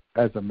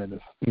as a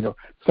minister,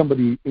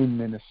 somebody in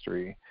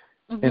ministry.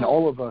 And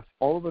all of us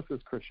as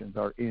Christians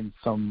are in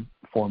some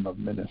form of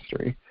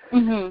ministry.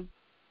 And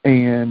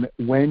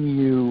when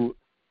you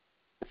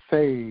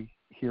say,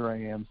 here I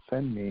am,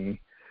 send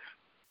me,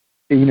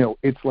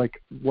 it's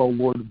like, well,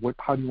 Lord,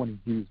 how do you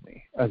want to use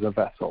me as a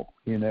vessel?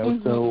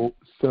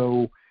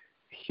 So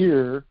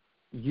here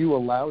you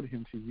allowed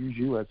him to use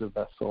you as a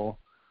vessel,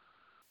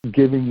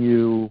 giving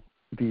you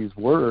these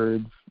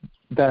words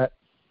that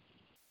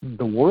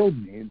the world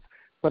needs,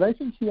 but I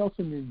think he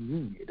also knew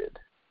you needed.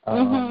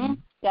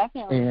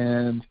 Definitely.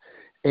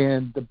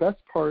 And the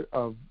best part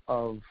of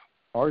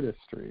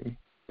artistry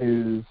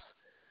is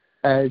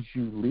as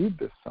you lead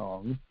this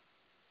song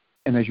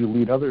and as you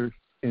lead others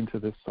into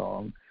this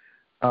song,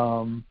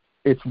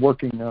 it's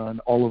working on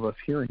all of us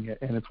hearing it,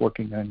 and it's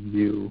working on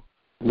you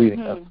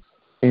leading us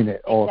in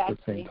it all at the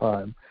same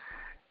time.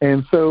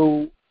 And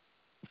so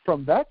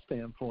from that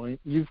standpoint,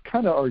 you've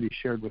kind of already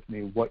shared with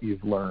me what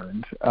you've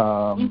learned.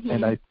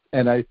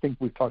 And I think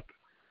we've talked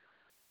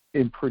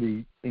in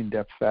pretty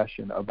in-depth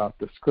fashion about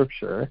the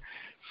scripture.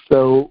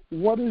 So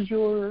what is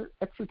your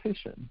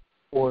exhortation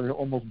or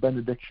almost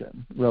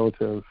benediction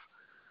relative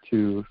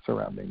to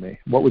surrounding me?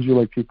 What would you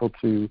like people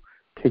to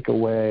take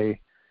away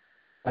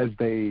as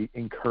they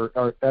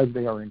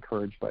are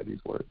encouraged by these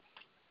words?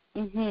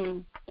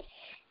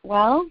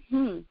 Well,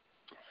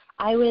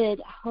 I would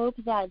hope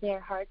that their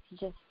hearts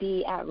just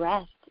be at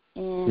rest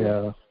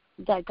and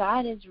that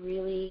God is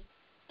really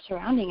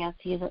surrounding us.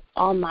 He is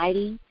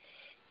almighty.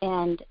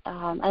 And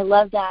I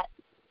love that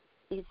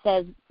it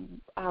says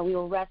we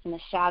will rest in the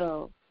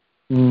shadow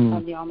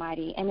of the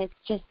Almighty. And it's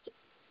just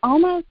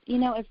almost,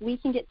 if we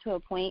can get to a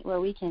point where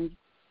we can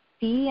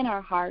see in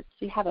our hearts,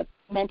 we have a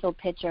mental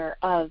picture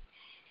of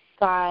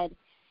God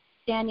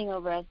standing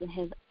over us in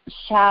his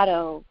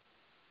shadow,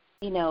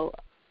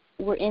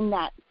 we're in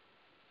that,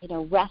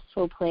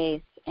 restful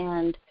place.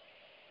 And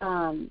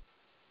from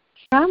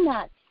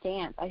that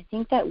stance, I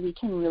think that we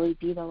can really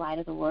be the light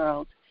of the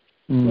world.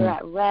 We're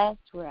at rest,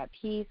 we're at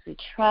peace, we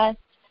trust,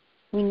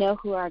 we know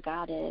who our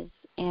God is,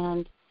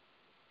 and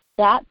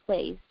that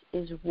place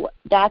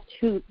that's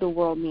who the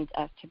world needs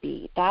us to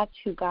be. That's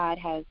who God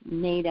has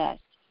made us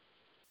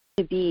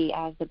to be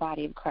as the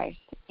body of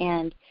Christ.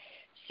 And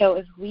so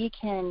if we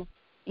can,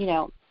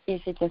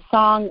 if it's a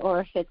song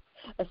or if it's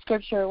a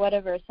scripture or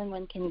whatever,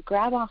 someone can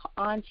grab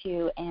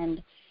onto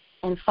and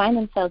find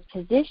themselves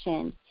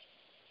positioned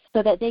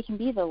so that they can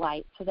be the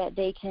light, so that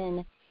they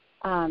can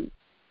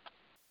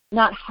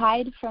not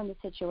hide from the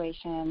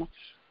situation,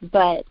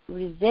 but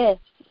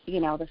resist,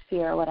 the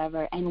fear or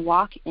whatever, and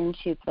walk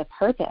into the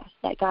purpose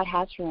that God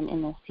has for them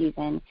in this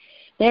season.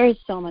 There is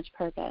so much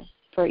purpose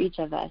for each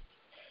of us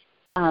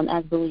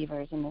as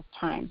believers in this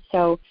time.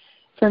 So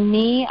for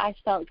me, I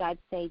felt God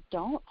say,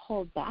 don't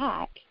hold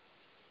back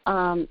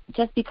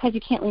just because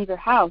you can't leave your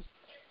house.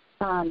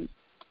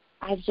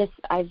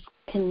 I've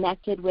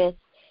connected with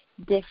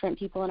different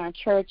people in our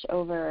church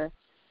over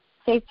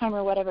FaceTime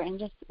or whatever, and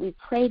just we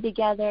prayed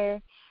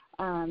together.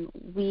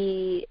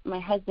 my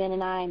husband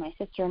and I, my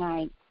sister and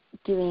I,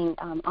 doing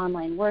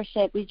online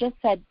worship, we just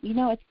said,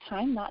 it's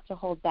time not to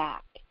hold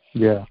back.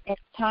 Yeah.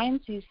 It's time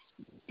to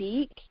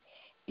speak,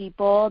 be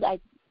bold. I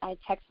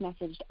text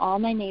messaged all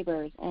my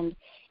neighbors, and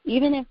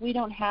even if we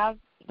don't have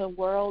the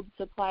world's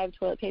supply of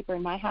toilet paper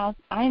in my house,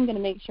 I'm going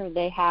to make sure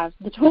they have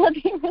the toilet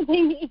paper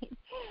they need.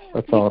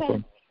 That's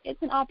awesome.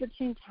 It's an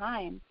opportune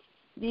time.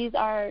 These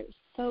are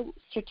so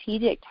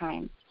strategic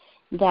times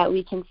that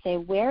we can say,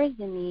 where is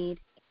the need?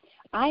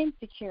 I am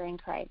secure in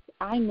Christ.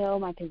 I know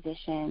my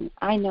position.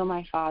 I know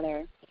my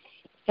Father.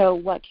 So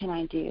what can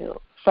I do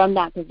from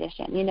that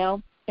position?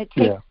 It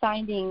takes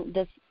finding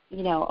this,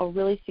 a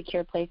really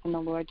secure place in the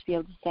Lord to be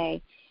able to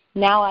say,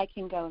 now I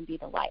can go and be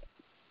the light.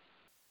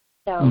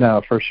 So,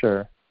 no, for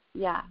sure.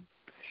 Yeah.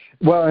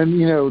 Well,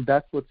 and,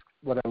 that's what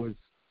I was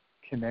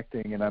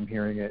connecting, and I'm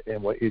hearing it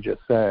in what you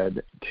just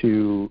said,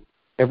 to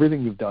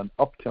everything you've done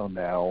up till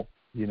now,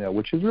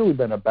 which has really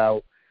been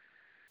about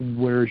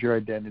where's your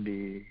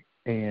identity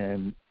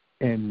and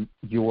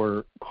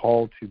your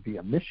call to be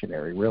a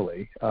missionary,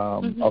 really,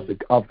 of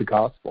the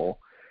gospel.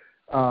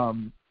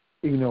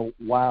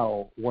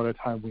 Wow, what a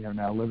time we are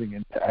now living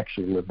in to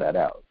actually live that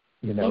out,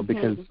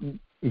 because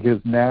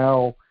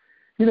now,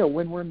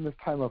 when we're in this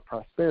time of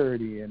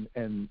prosperity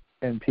and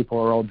people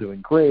are all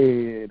doing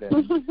great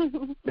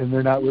and and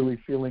they're not really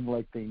feeling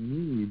like they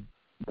need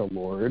the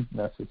Lord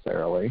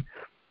necessarily,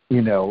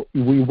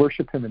 we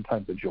worship him in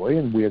times of joy,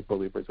 and we as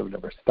believers have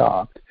never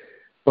stopped.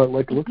 But,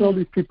 look at all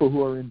these people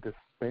who are in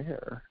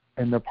despair,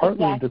 and they're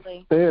partly in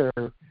despair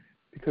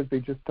because they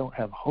just don't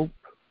have hope.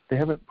 They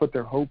haven't put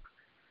their hope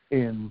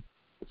in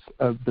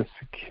the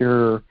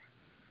secure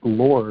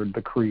Lord,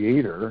 the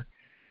Creator.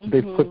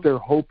 They've put their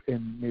hope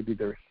in maybe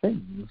their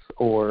things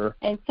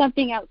and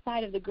something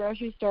outside of the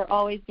grocery store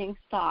always being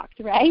stocked,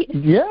 right?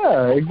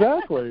 Yeah,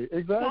 exactly.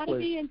 Got to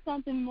be in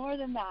something more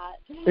than that.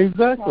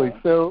 Exactly.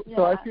 So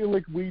I feel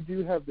like we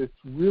do have this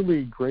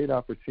really great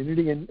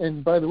opportunity.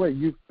 And by the way,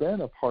 you've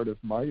been a part of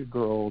my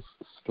girl's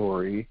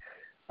story.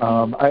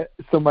 So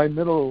my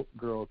middle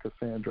girl,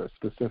 Cassandra,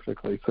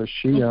 specifically. So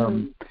she's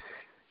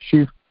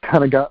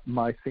kind of got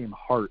my same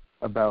heart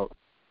about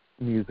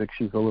music.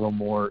 She's a little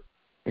more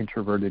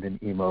introverted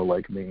and emo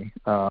like me.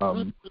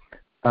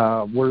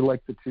 We're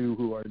like the two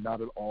who are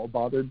not at all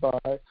bothered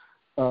by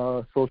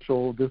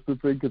social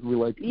distancing, because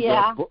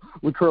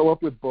we curl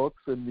up with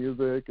books and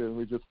music, and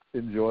we just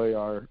enjoy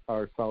our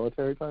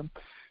solitary time.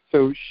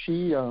 So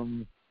she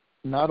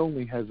not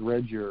only has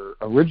read your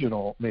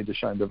original Made to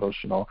Shine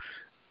devotional,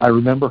 I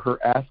remember her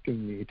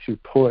asking me to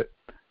put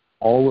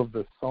all of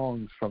the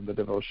songs from the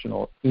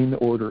devotional in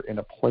order in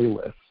a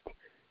playlist.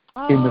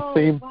 In the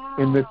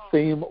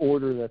same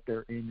order that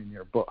they're in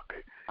your book.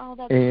 Oh,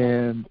 that's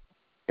and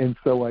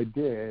so I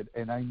did,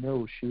 and I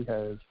know she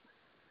has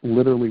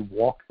literally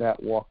walked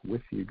that walk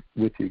with you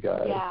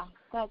guys. Yeah,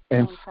 that's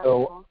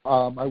incredible.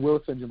 So I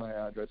will send you my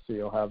address so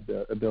you'll have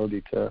the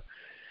ability to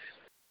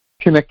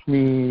connect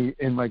me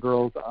and my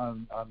girls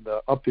on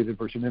the updated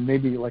version. And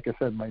maybe, like I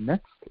said, my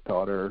next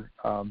daughter,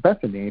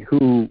 Bethany,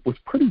 who was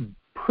pretty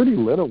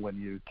little when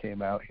you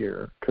came out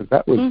here, because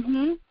that was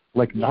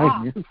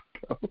 9 years ago.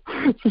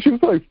 So she was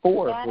like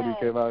 4 when you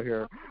came out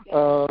here.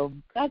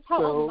 That's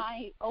how old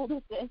my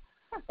oldest is.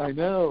 I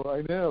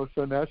know.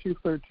 So now she's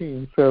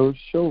 13. So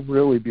she'll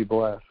really be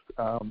blessed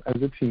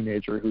as a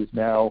teenager who's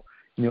now,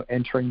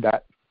 entering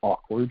that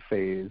awkward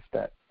phase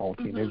that all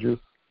teenagers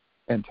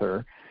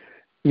enter,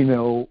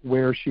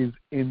 where she's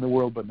in the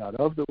world but not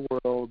of the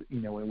world,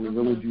 and we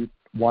really do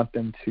want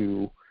them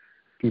to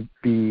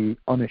be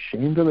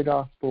unashamed of the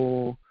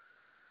gospel,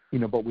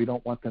 but we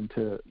don't want them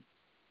to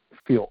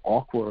feel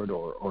awkward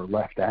or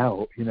left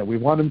out. We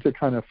want them to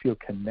kind of feel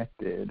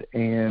connected.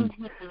 And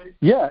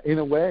in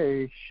a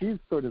way, she's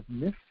sort of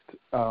missed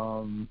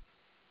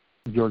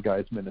your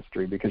guys'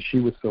 ministry because she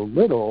was so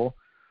little,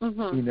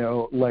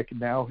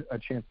 now a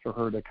chance for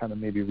her to kind of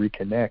maybe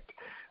reconnect.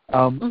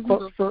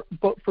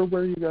 But for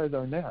where you guys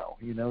are now,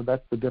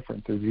 that's the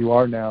difference, is you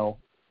are now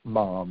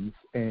moms,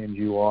 and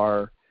you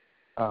are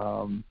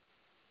now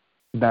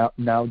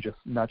just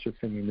not just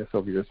singing this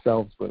over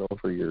yourselves, but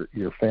over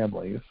your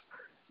families.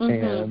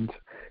 And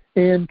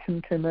can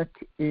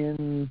connect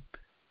in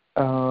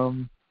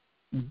a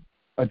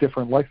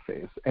different life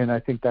phase. And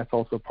I think that's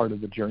also part of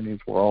the journeys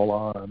we're all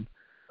on,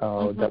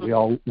 that we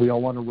all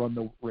want to run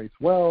the race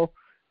well.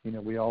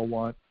 We all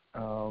want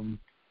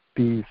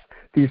these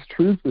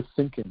truths to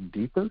sink in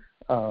deeper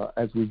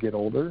as we get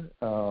older.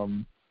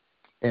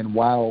 And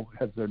wow,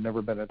 has there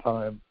never been a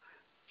time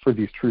for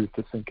these truths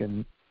to sink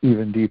in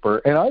even deeper.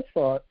 And I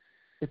thought,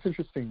 it's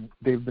interesting,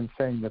 they've been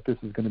saying that this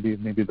is going to be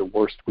maybe the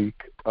worst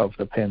week of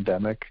the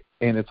pandemic,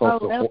 and it's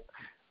also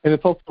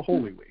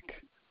Holy Week.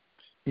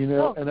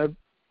 And I've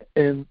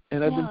been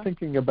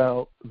thinking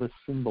about the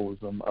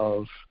symbolism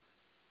of,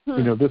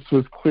 this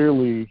was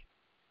clearly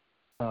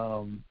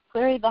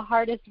the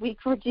hardest week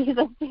for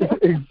Jesus.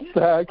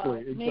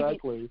 Exactly.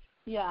 Maybe,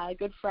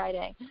 Good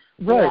Friday.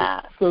 Right.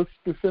 Yeah. So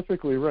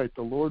specifically,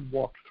 the Lord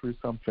walked through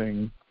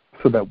something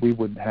so that we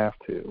wouldn't have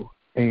to.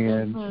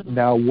 And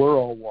now we're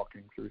all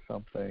walking through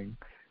something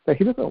that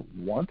he doesn't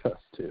want us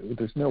to.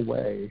 There's no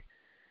way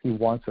he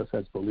wants us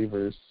as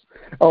believers.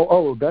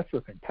 Oh, that's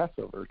the thing,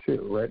 Passover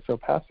too, right? So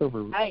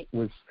Passover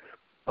was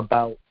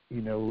about,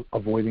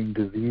 avoiding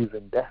disease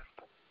and death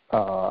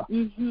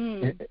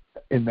in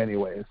many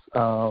ways.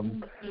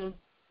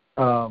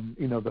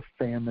 The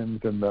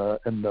famines and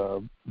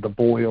the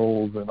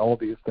boils and all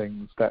these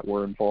things that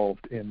were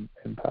involved in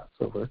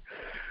Passover.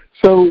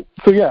 So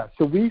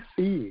we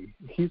see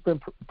he's been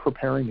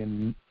preparing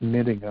and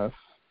knitting us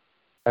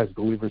as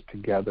believers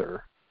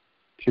together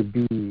to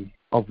be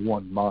of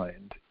one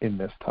mind in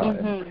this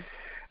time.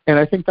 And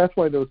I think that's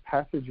why those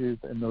passages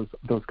and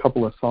those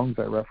couple of songs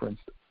I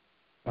referenced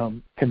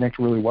connect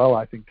really well,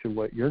 I think, to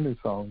what your new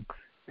song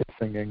is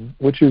singing,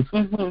 which is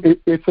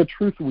it's a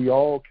truth we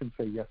all can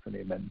say yes and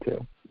amen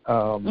to.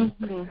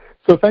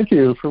 So thank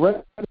you for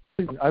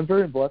recognizing. I'm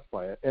very blessed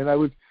by it, and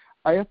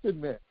I have to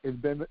admit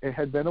it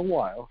had been a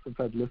while since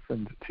I'd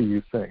listened to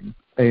you sing,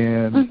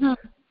 and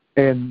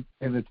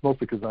it's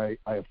mostly because I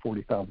have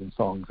 40,000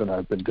 songs and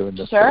I've been doing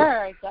this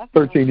for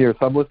 13 years.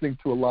 So I'm listening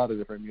to a lot of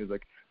different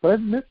music, but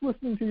I've missed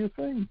listening to you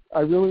sing.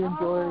 I really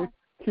enjoy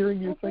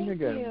hearing you sing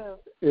again.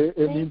 It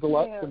means a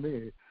lot to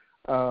me.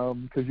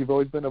 Because you've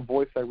always been a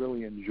voice I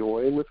really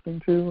enjoy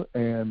listening to,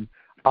 and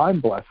I'm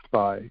blessed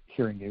by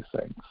hearing you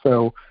sing.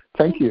 So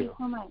thank you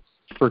so much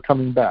for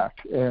coming back.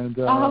 And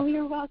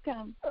you're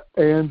welcome.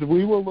 And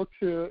we will look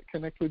to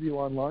connect with you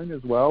online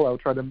as well. I'll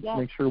try to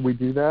make sure we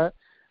do that.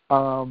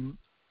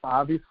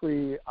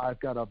 Obviously, I've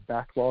got a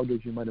backlog,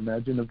 as you might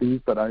imagine, of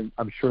these, but I'm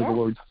sure the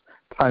Lord's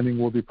timing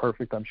will be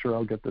perfect. I'm sure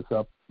I'll get this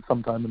up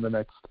sometime in the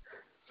next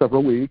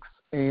several weeks.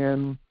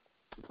 And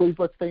please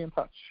let's stay in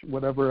touch,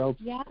 whatever else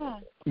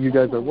you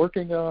guys are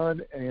working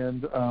on.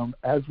 And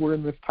as we're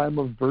in this time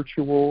of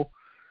virtual,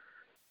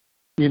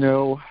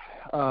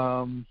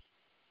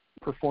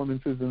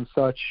 performances and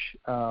such,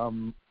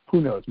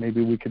 who knows,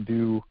 maybe we could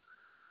do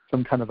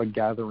some kind of a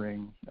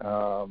gathering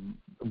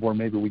where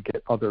maybe we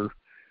get other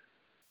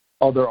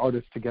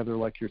artists together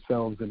like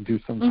yourselves and do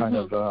some kind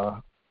of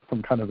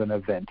an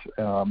event.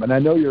 And I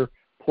know you're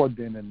plugged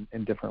in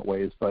different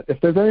ways, but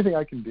if there's anything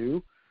I can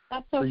do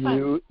for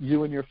you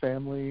and your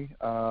family,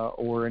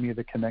 or any of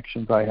the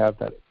connections I have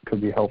that could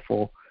be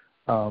helpful,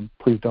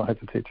 please don't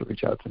hesitate to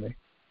reach out to me.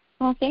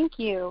 Well, thank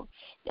you.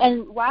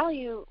 And while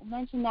you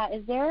mentioned that,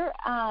 is there,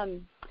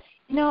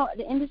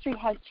 the industry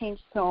has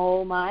changed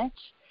so much.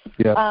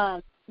 Yeah.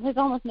 There's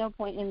almost no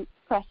point in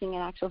pressing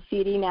an actual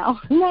CD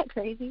now. Isn't that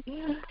crazy?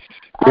 Yeah.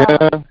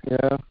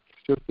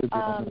 It's just a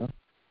deal,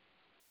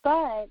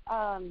 But,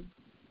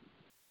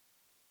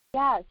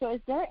 so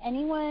is there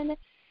anyone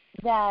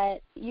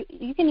that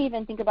you can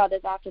even think about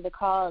this after the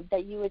call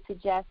that you would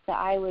suggest that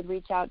I would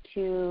reach out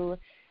to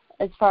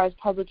as far as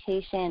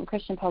publication,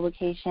 Christian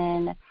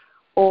publication,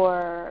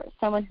 or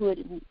someone who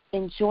would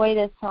enjoy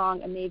this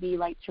song and maybe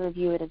like to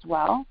review it as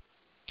well?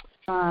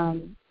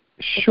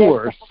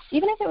 Sure.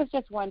 Even if it was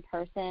just one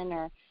person,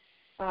 or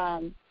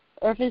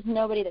if there's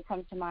nobody that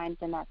comes to mind,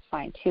 then that's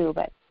fine too.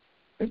 But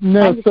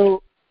no,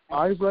 so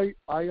I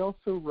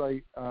also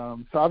write.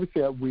 So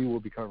obviously we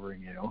will be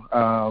covering you,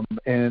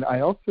 and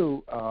I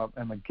also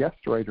am a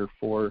guest writer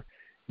for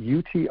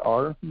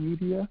UTR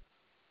Media.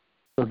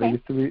 So they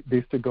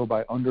used to go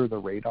by Under the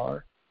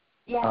Radar.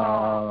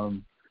 Yeah.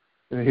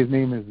 His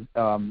name is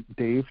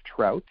Dave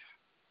Trout.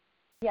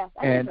 Yes.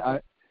 And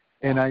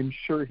I'm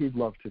sure he'd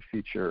love to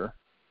feature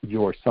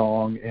your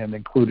song and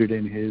include it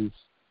in his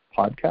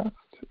podcast.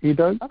 He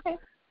does. Okay.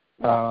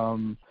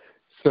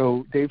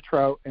 So Dave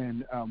Trout,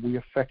 and we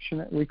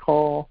affectionately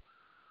call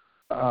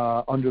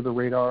Under the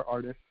Radar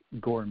artist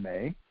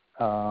gourmet.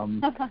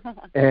 And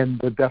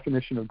the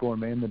definition of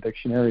gourmet in the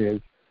dictionary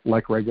is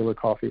like regular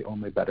coffee,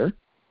 only better.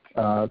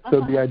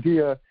 So the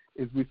idea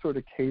is we sort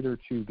of cater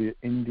to the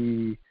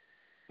indie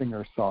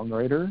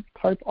singer-songwriter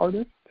type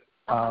artist.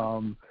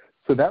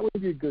 So that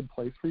would be a good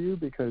place for you,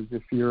 because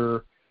if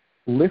you're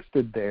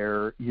listed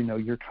there,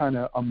 you're kind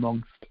of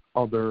amongst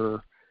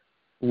other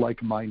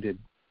like-minded,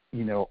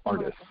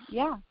 artists.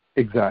 Yeah.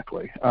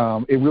 Exactly.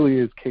 It really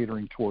is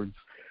catering towards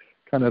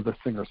kind of the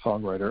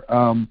singer-songwriter.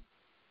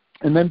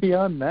 And then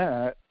beyond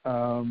that,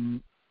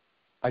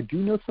 I do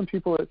know some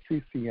people at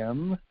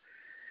CCM,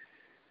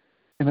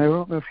 and I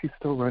don't know if he's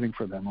still writing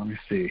for them. Let me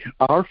see.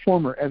 Our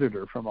former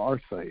editor from our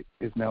site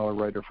is now a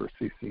writer for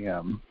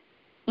CCM,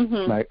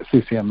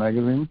 CCM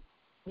Magazine.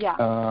 Yeah.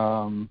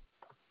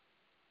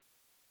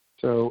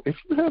 So if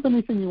you have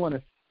anything you want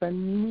to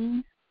send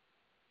me,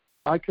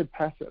 I could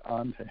pass it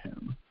on to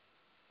him.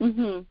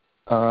 Is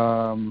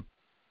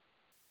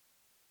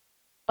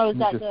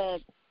that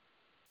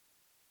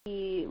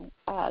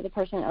the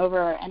person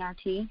over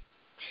NRT?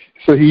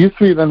 So he used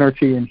to be at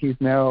NRT, and he's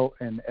now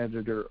an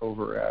editor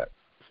over at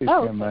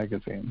CCM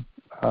Magazine.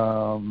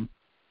 So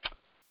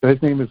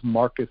his name is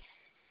Marcus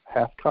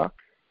Hathcock.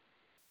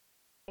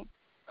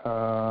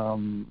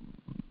 I'm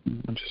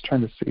just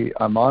trying to see.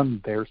 I'm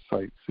on their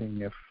site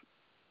seeing if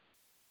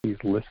he's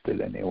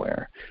listed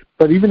anywhere.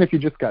 But even if you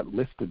just got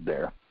listed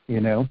there,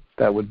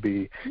 that would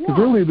be, because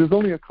really there's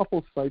only a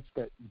couple sites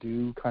that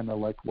do kind of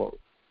like, well,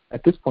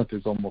 at this point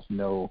there's almost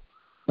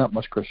not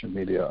much Christian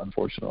media,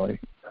 unfortunately.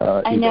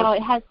 I know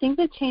things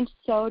have changed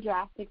so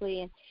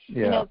drastically,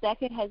 and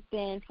Beckett has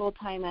been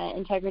full-time at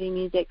Integrity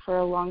Music for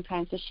a long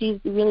time, so she's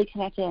really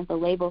connected at the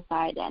label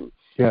side, and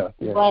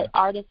what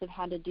artists have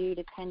had to do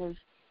to kind of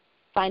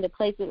find a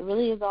place. It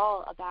really is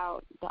all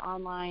about the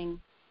online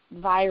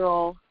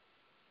viral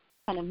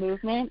kind of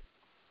movement.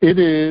 It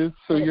is.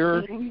 So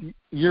you're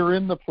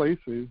in the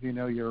places,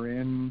 you're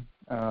in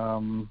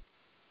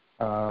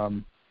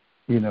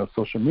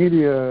social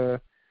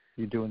media,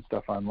 you're doing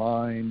stuff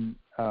online.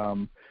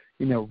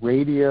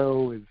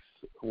 Radio is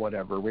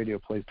whatever. Radio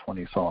plays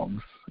 20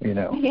 songs,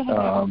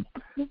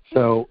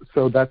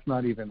 so that's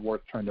not even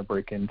worth trying to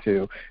break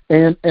into.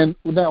 And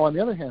now on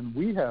the other hand,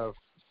 we have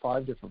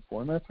 5 different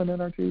formats on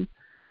NRT,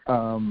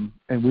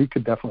 and we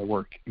could definitely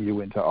work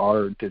you into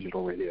our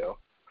digital radio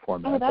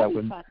format. That'd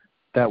be fun.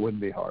 That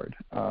wouldn't be hard.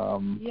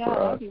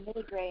 That'd be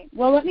really great.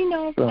 Well, let me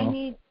know if I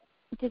need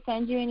to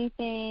send you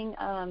anything.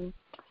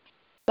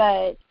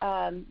 There's.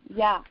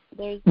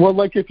 Well,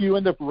 like if you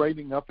end up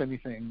writing up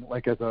anything,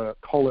 like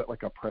call it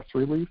like a press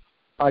release,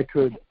 I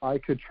could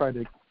try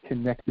to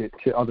connect it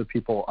to other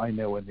people I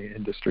know in the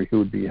industry who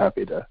would be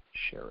happy to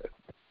share it.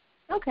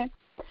 Okay.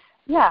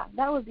 Yeah,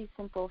 that would be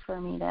simple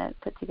for me to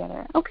put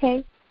together.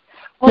 Okay.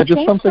 Well,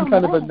 just something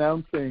kind of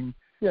announcing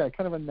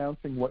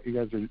what you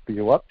guys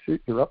you're up to.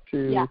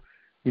 Yeah.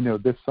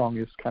 This song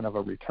is kind of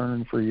a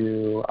return for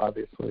you,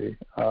 obviously.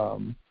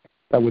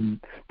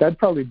 That'd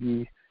probably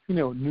be,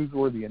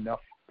 newsworthy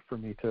enough for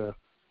me to,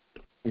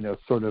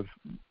 sort of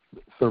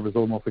serve as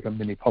almost like a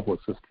mini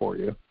publicist for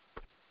you.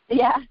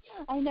 Yeah,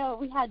 I know.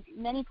 We had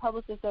many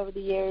publicists over the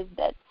years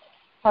that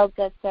helped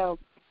us, so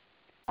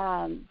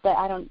but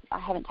I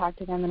haven't talked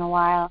to them in a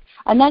while.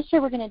 I'm not sure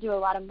we're going to do a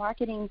lot of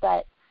marketing,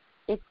 but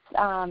it's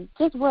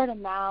just word of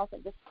mouth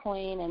at this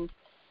point,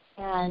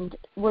 and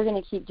we're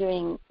going to keep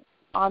doing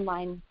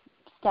online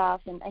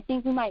stuff, and I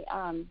think we might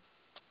have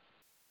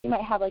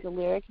like a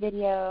lyric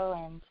video,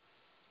 and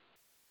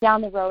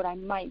down the road I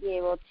might be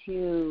able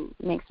to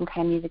make some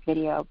kind of music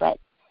video, but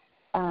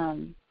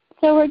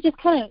so we're just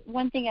kind of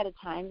one thing at a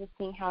time, just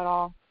seeing how it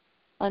all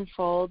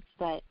unfolds.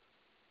 But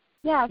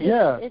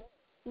it's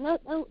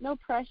no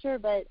pressure,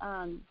 but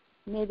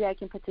maybe I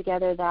can put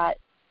together that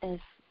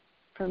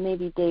for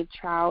maybe Dave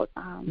Trout.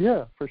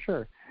 Yeah, for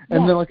sure.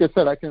 And then, like I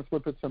said, I can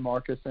flip it to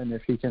Marcus, and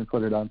if he can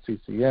put it on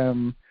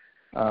CCM.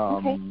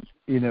 Okay.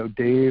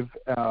 Dave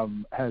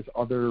has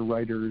other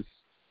writers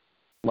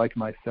like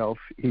myself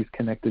he's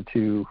connected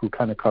to who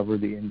kind of cover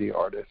the indie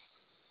artists.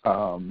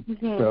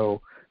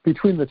 So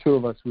between the two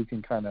of us, we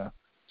can kind of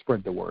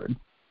spread the word.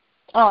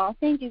 Oh,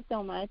 thank you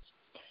so much.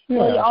 Yeah.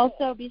 Will you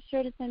also be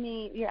sure to send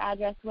me your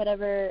address,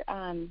 whatever,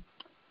 and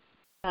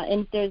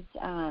if there's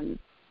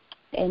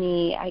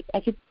any, I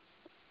could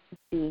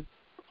see.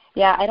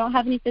 Yeah, I don't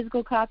have any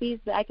physical copies,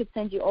 but I could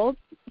send you old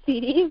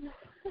CDs.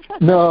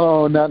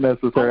 No, not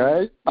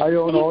necessary. I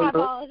own all your.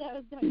 All of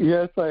those,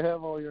 yes, I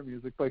have all your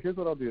music. But here's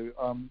what I'll do.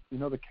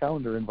 The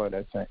calendar invite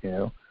I sent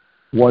you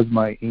was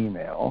my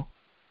email,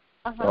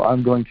 so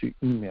I'm going to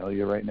email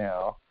you right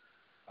now,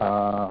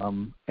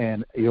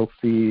 and you'll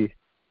see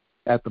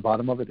at the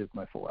bottom of it is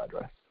my full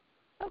address.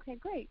 Okay,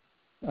 great.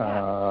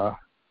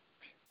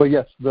 But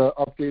yes, the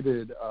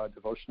updated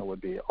devotional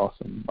would be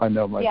awesome. I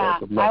know my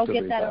guys would love to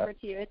read that. I'll get that over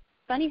to you. It's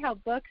funny how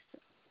books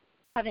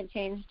haven't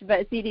changed,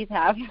 but CDs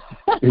have.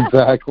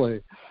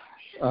 Exactly.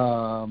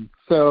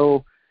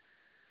 So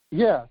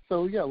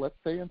let's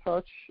stay in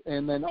touch.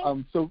 And then,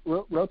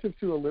 relative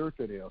to a lyric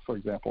video, for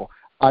example,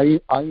 I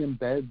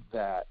embed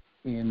that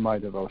in my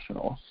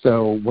devotional.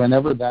 So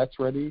whenever that's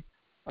ready,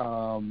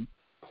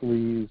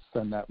 please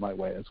send that my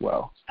way as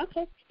well.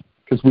 Okay.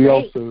 Because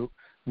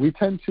we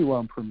tend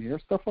to premiere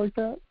stuff like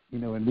that,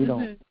 and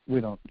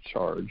we don't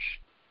charge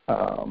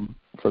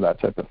for that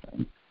type of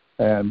thing.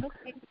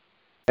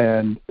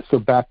 And so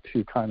back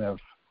to kind of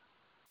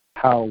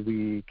how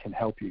we can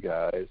help you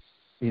guys,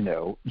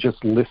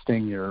 just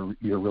listing your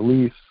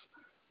release,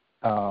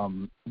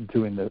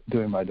 doing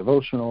my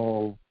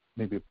devotional,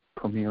 maybe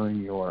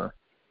premiering your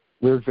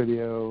lyric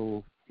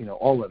video,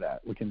 all of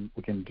that. We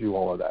can do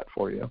all of that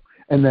for you.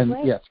 And then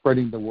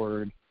spreading the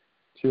word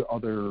to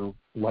other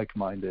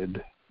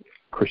like-minded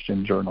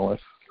Christian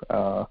journalists.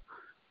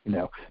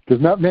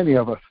 There's not many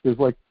of us. There's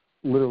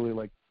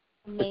literally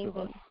amazing. 6 of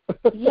us.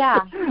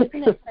 Yeah,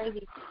 isn't it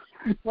crazy?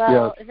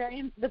 Well,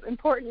 very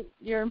important.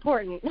 You're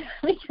important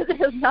because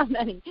there's not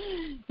many.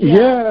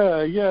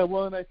 Yeah.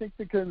 Well, and I think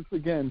because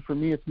again, for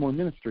me, it's more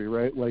ministry,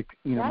 right?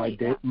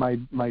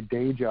 My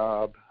day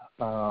job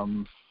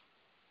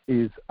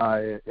is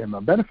I am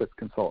a benefits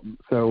consultant,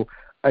 so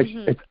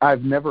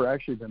I've never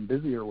actually been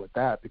busier with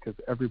that because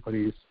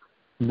everybody's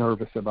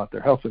nervous about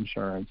their health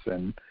insurance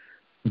and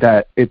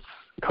that it's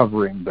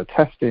covering the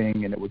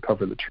testing and it would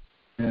cover the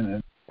treatment.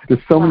 And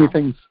there's so many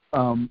things.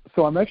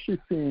 So I'm actually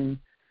seeing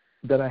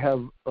that I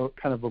have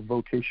kind of a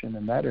vocation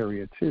in that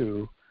area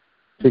too,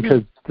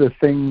 because the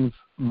things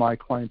my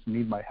clients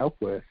need my help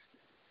with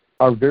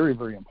are very,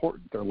 very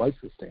important. They're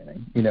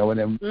life-sustaining, and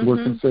then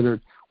we're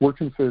considered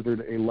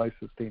a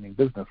life-sustaining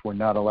business. We're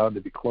not allowed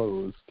to be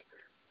closed.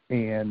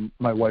 And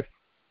my wife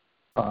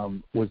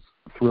was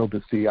thrilled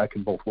to see I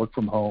can both work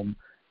from home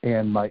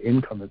and my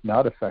income is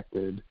not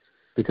affected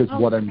because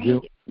what I'm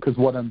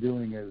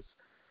doing is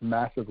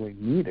massively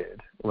needed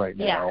right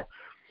now. Yeah.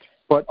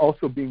 But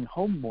also being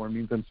home more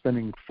means I'm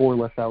spending 4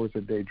 less hours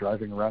a day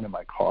driving around in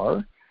my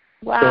car.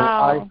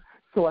 Wow.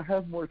 So I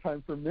have more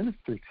time for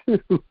ministry too.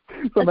 So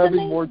I'm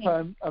having more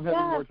time. I'm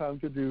having more time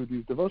to do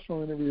these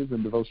devotional interviews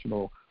and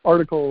devotional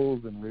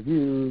articles and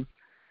reviews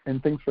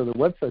and things for the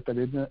website that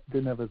I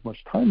didn't have as much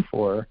time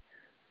for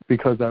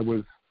because I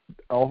was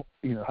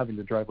having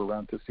to drive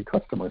around to see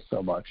customers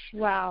so much.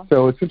 Wow.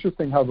 So it's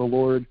interesting how the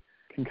Lord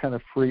can kind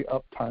of free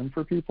up time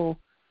for people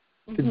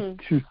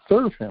to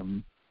serve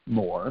Him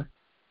more,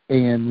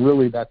 and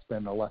really that's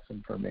been a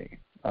lesson for me.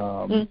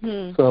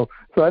 So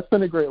that's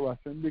been a great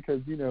lesson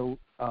because,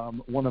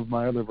 one of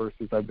my other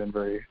verses I've been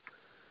very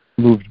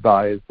moved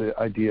by is the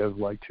idea of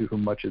like, to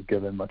whom much is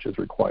given, much is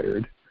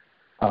required.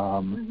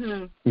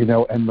 And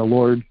the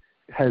Lord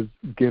has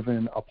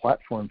given a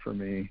platform for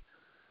me,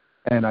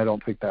 and I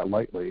don't take that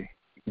lightly.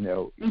 He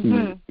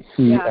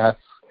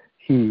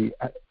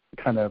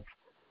kind of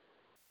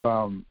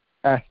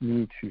asked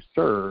me to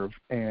serve,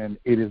 and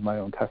it is my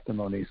own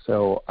testimony,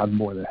 so I'm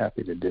more than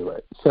happy to do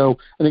it. So,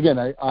 and again,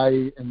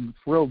 I am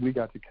thrilled we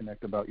got to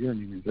connect about your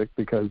new music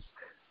because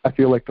I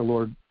feel like the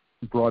Lord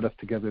brought us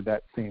together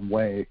that same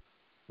way,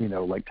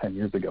 like 10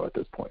 years ago at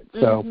this point.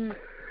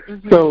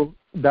 So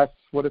that's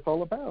what it's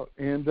all about.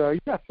 And,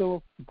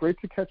 so great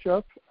to catch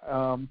up.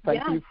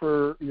 Thank you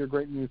for your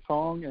great new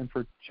song and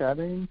for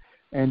chatting.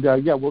 And, so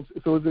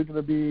is it going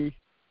to be,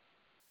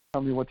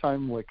 tell me what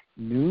time, like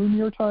noon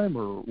your time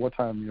or what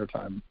time your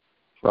time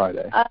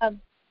Friday?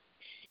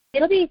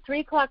 It'll be 3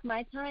 o'clock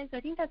my time, so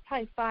I think that's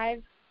probably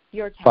 5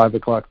 your time. 5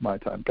 o'clock my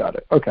time. Got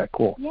it. Okay,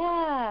 cool.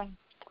 Yeah.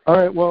 All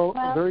right, well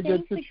very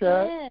good to again.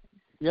 chat.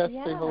 Yes,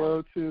 yeah. Say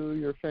hello to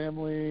your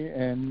family,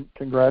 and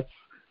congrats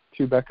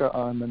to Becca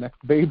on the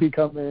next baby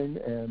coming.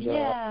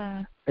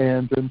 And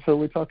and until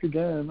we talk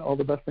again, all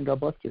the best and God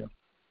bless you.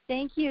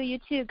 Thank you. You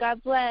too.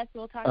 God bless.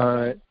 We'll talk All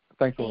again. right.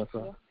 Thanks, Thank Alyssa.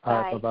 you.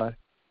 All right, bye-bye.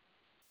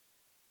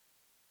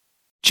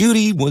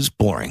 Judy was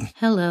boring.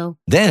 Hello.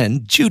 Then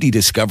Judy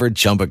discovered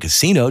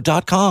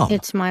ChumbaCasino.com.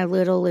 It's my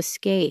little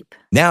escape.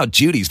 Now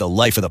Judy's the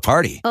life of the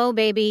party. Oh,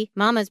 baby,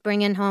 mama's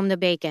bringing home the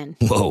bacon.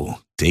 Whoa,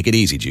 take it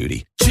easy,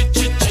 Judy.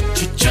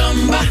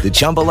 The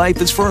Chumba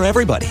life is for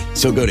everybody.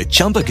 So go to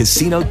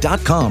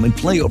ChumbaCasino.com and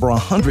play over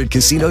 100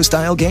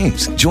 casino-style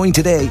games. Join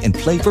today and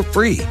play for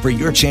free for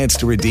your chance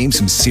to redeem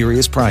some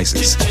serious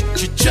prizes.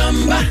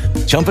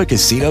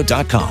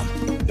 ChumbaCasino.com.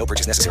 No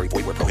purchase necessary.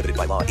 Void where prohibited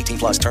by law.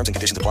 18+ terms and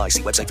conditions apply.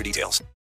 See website for details.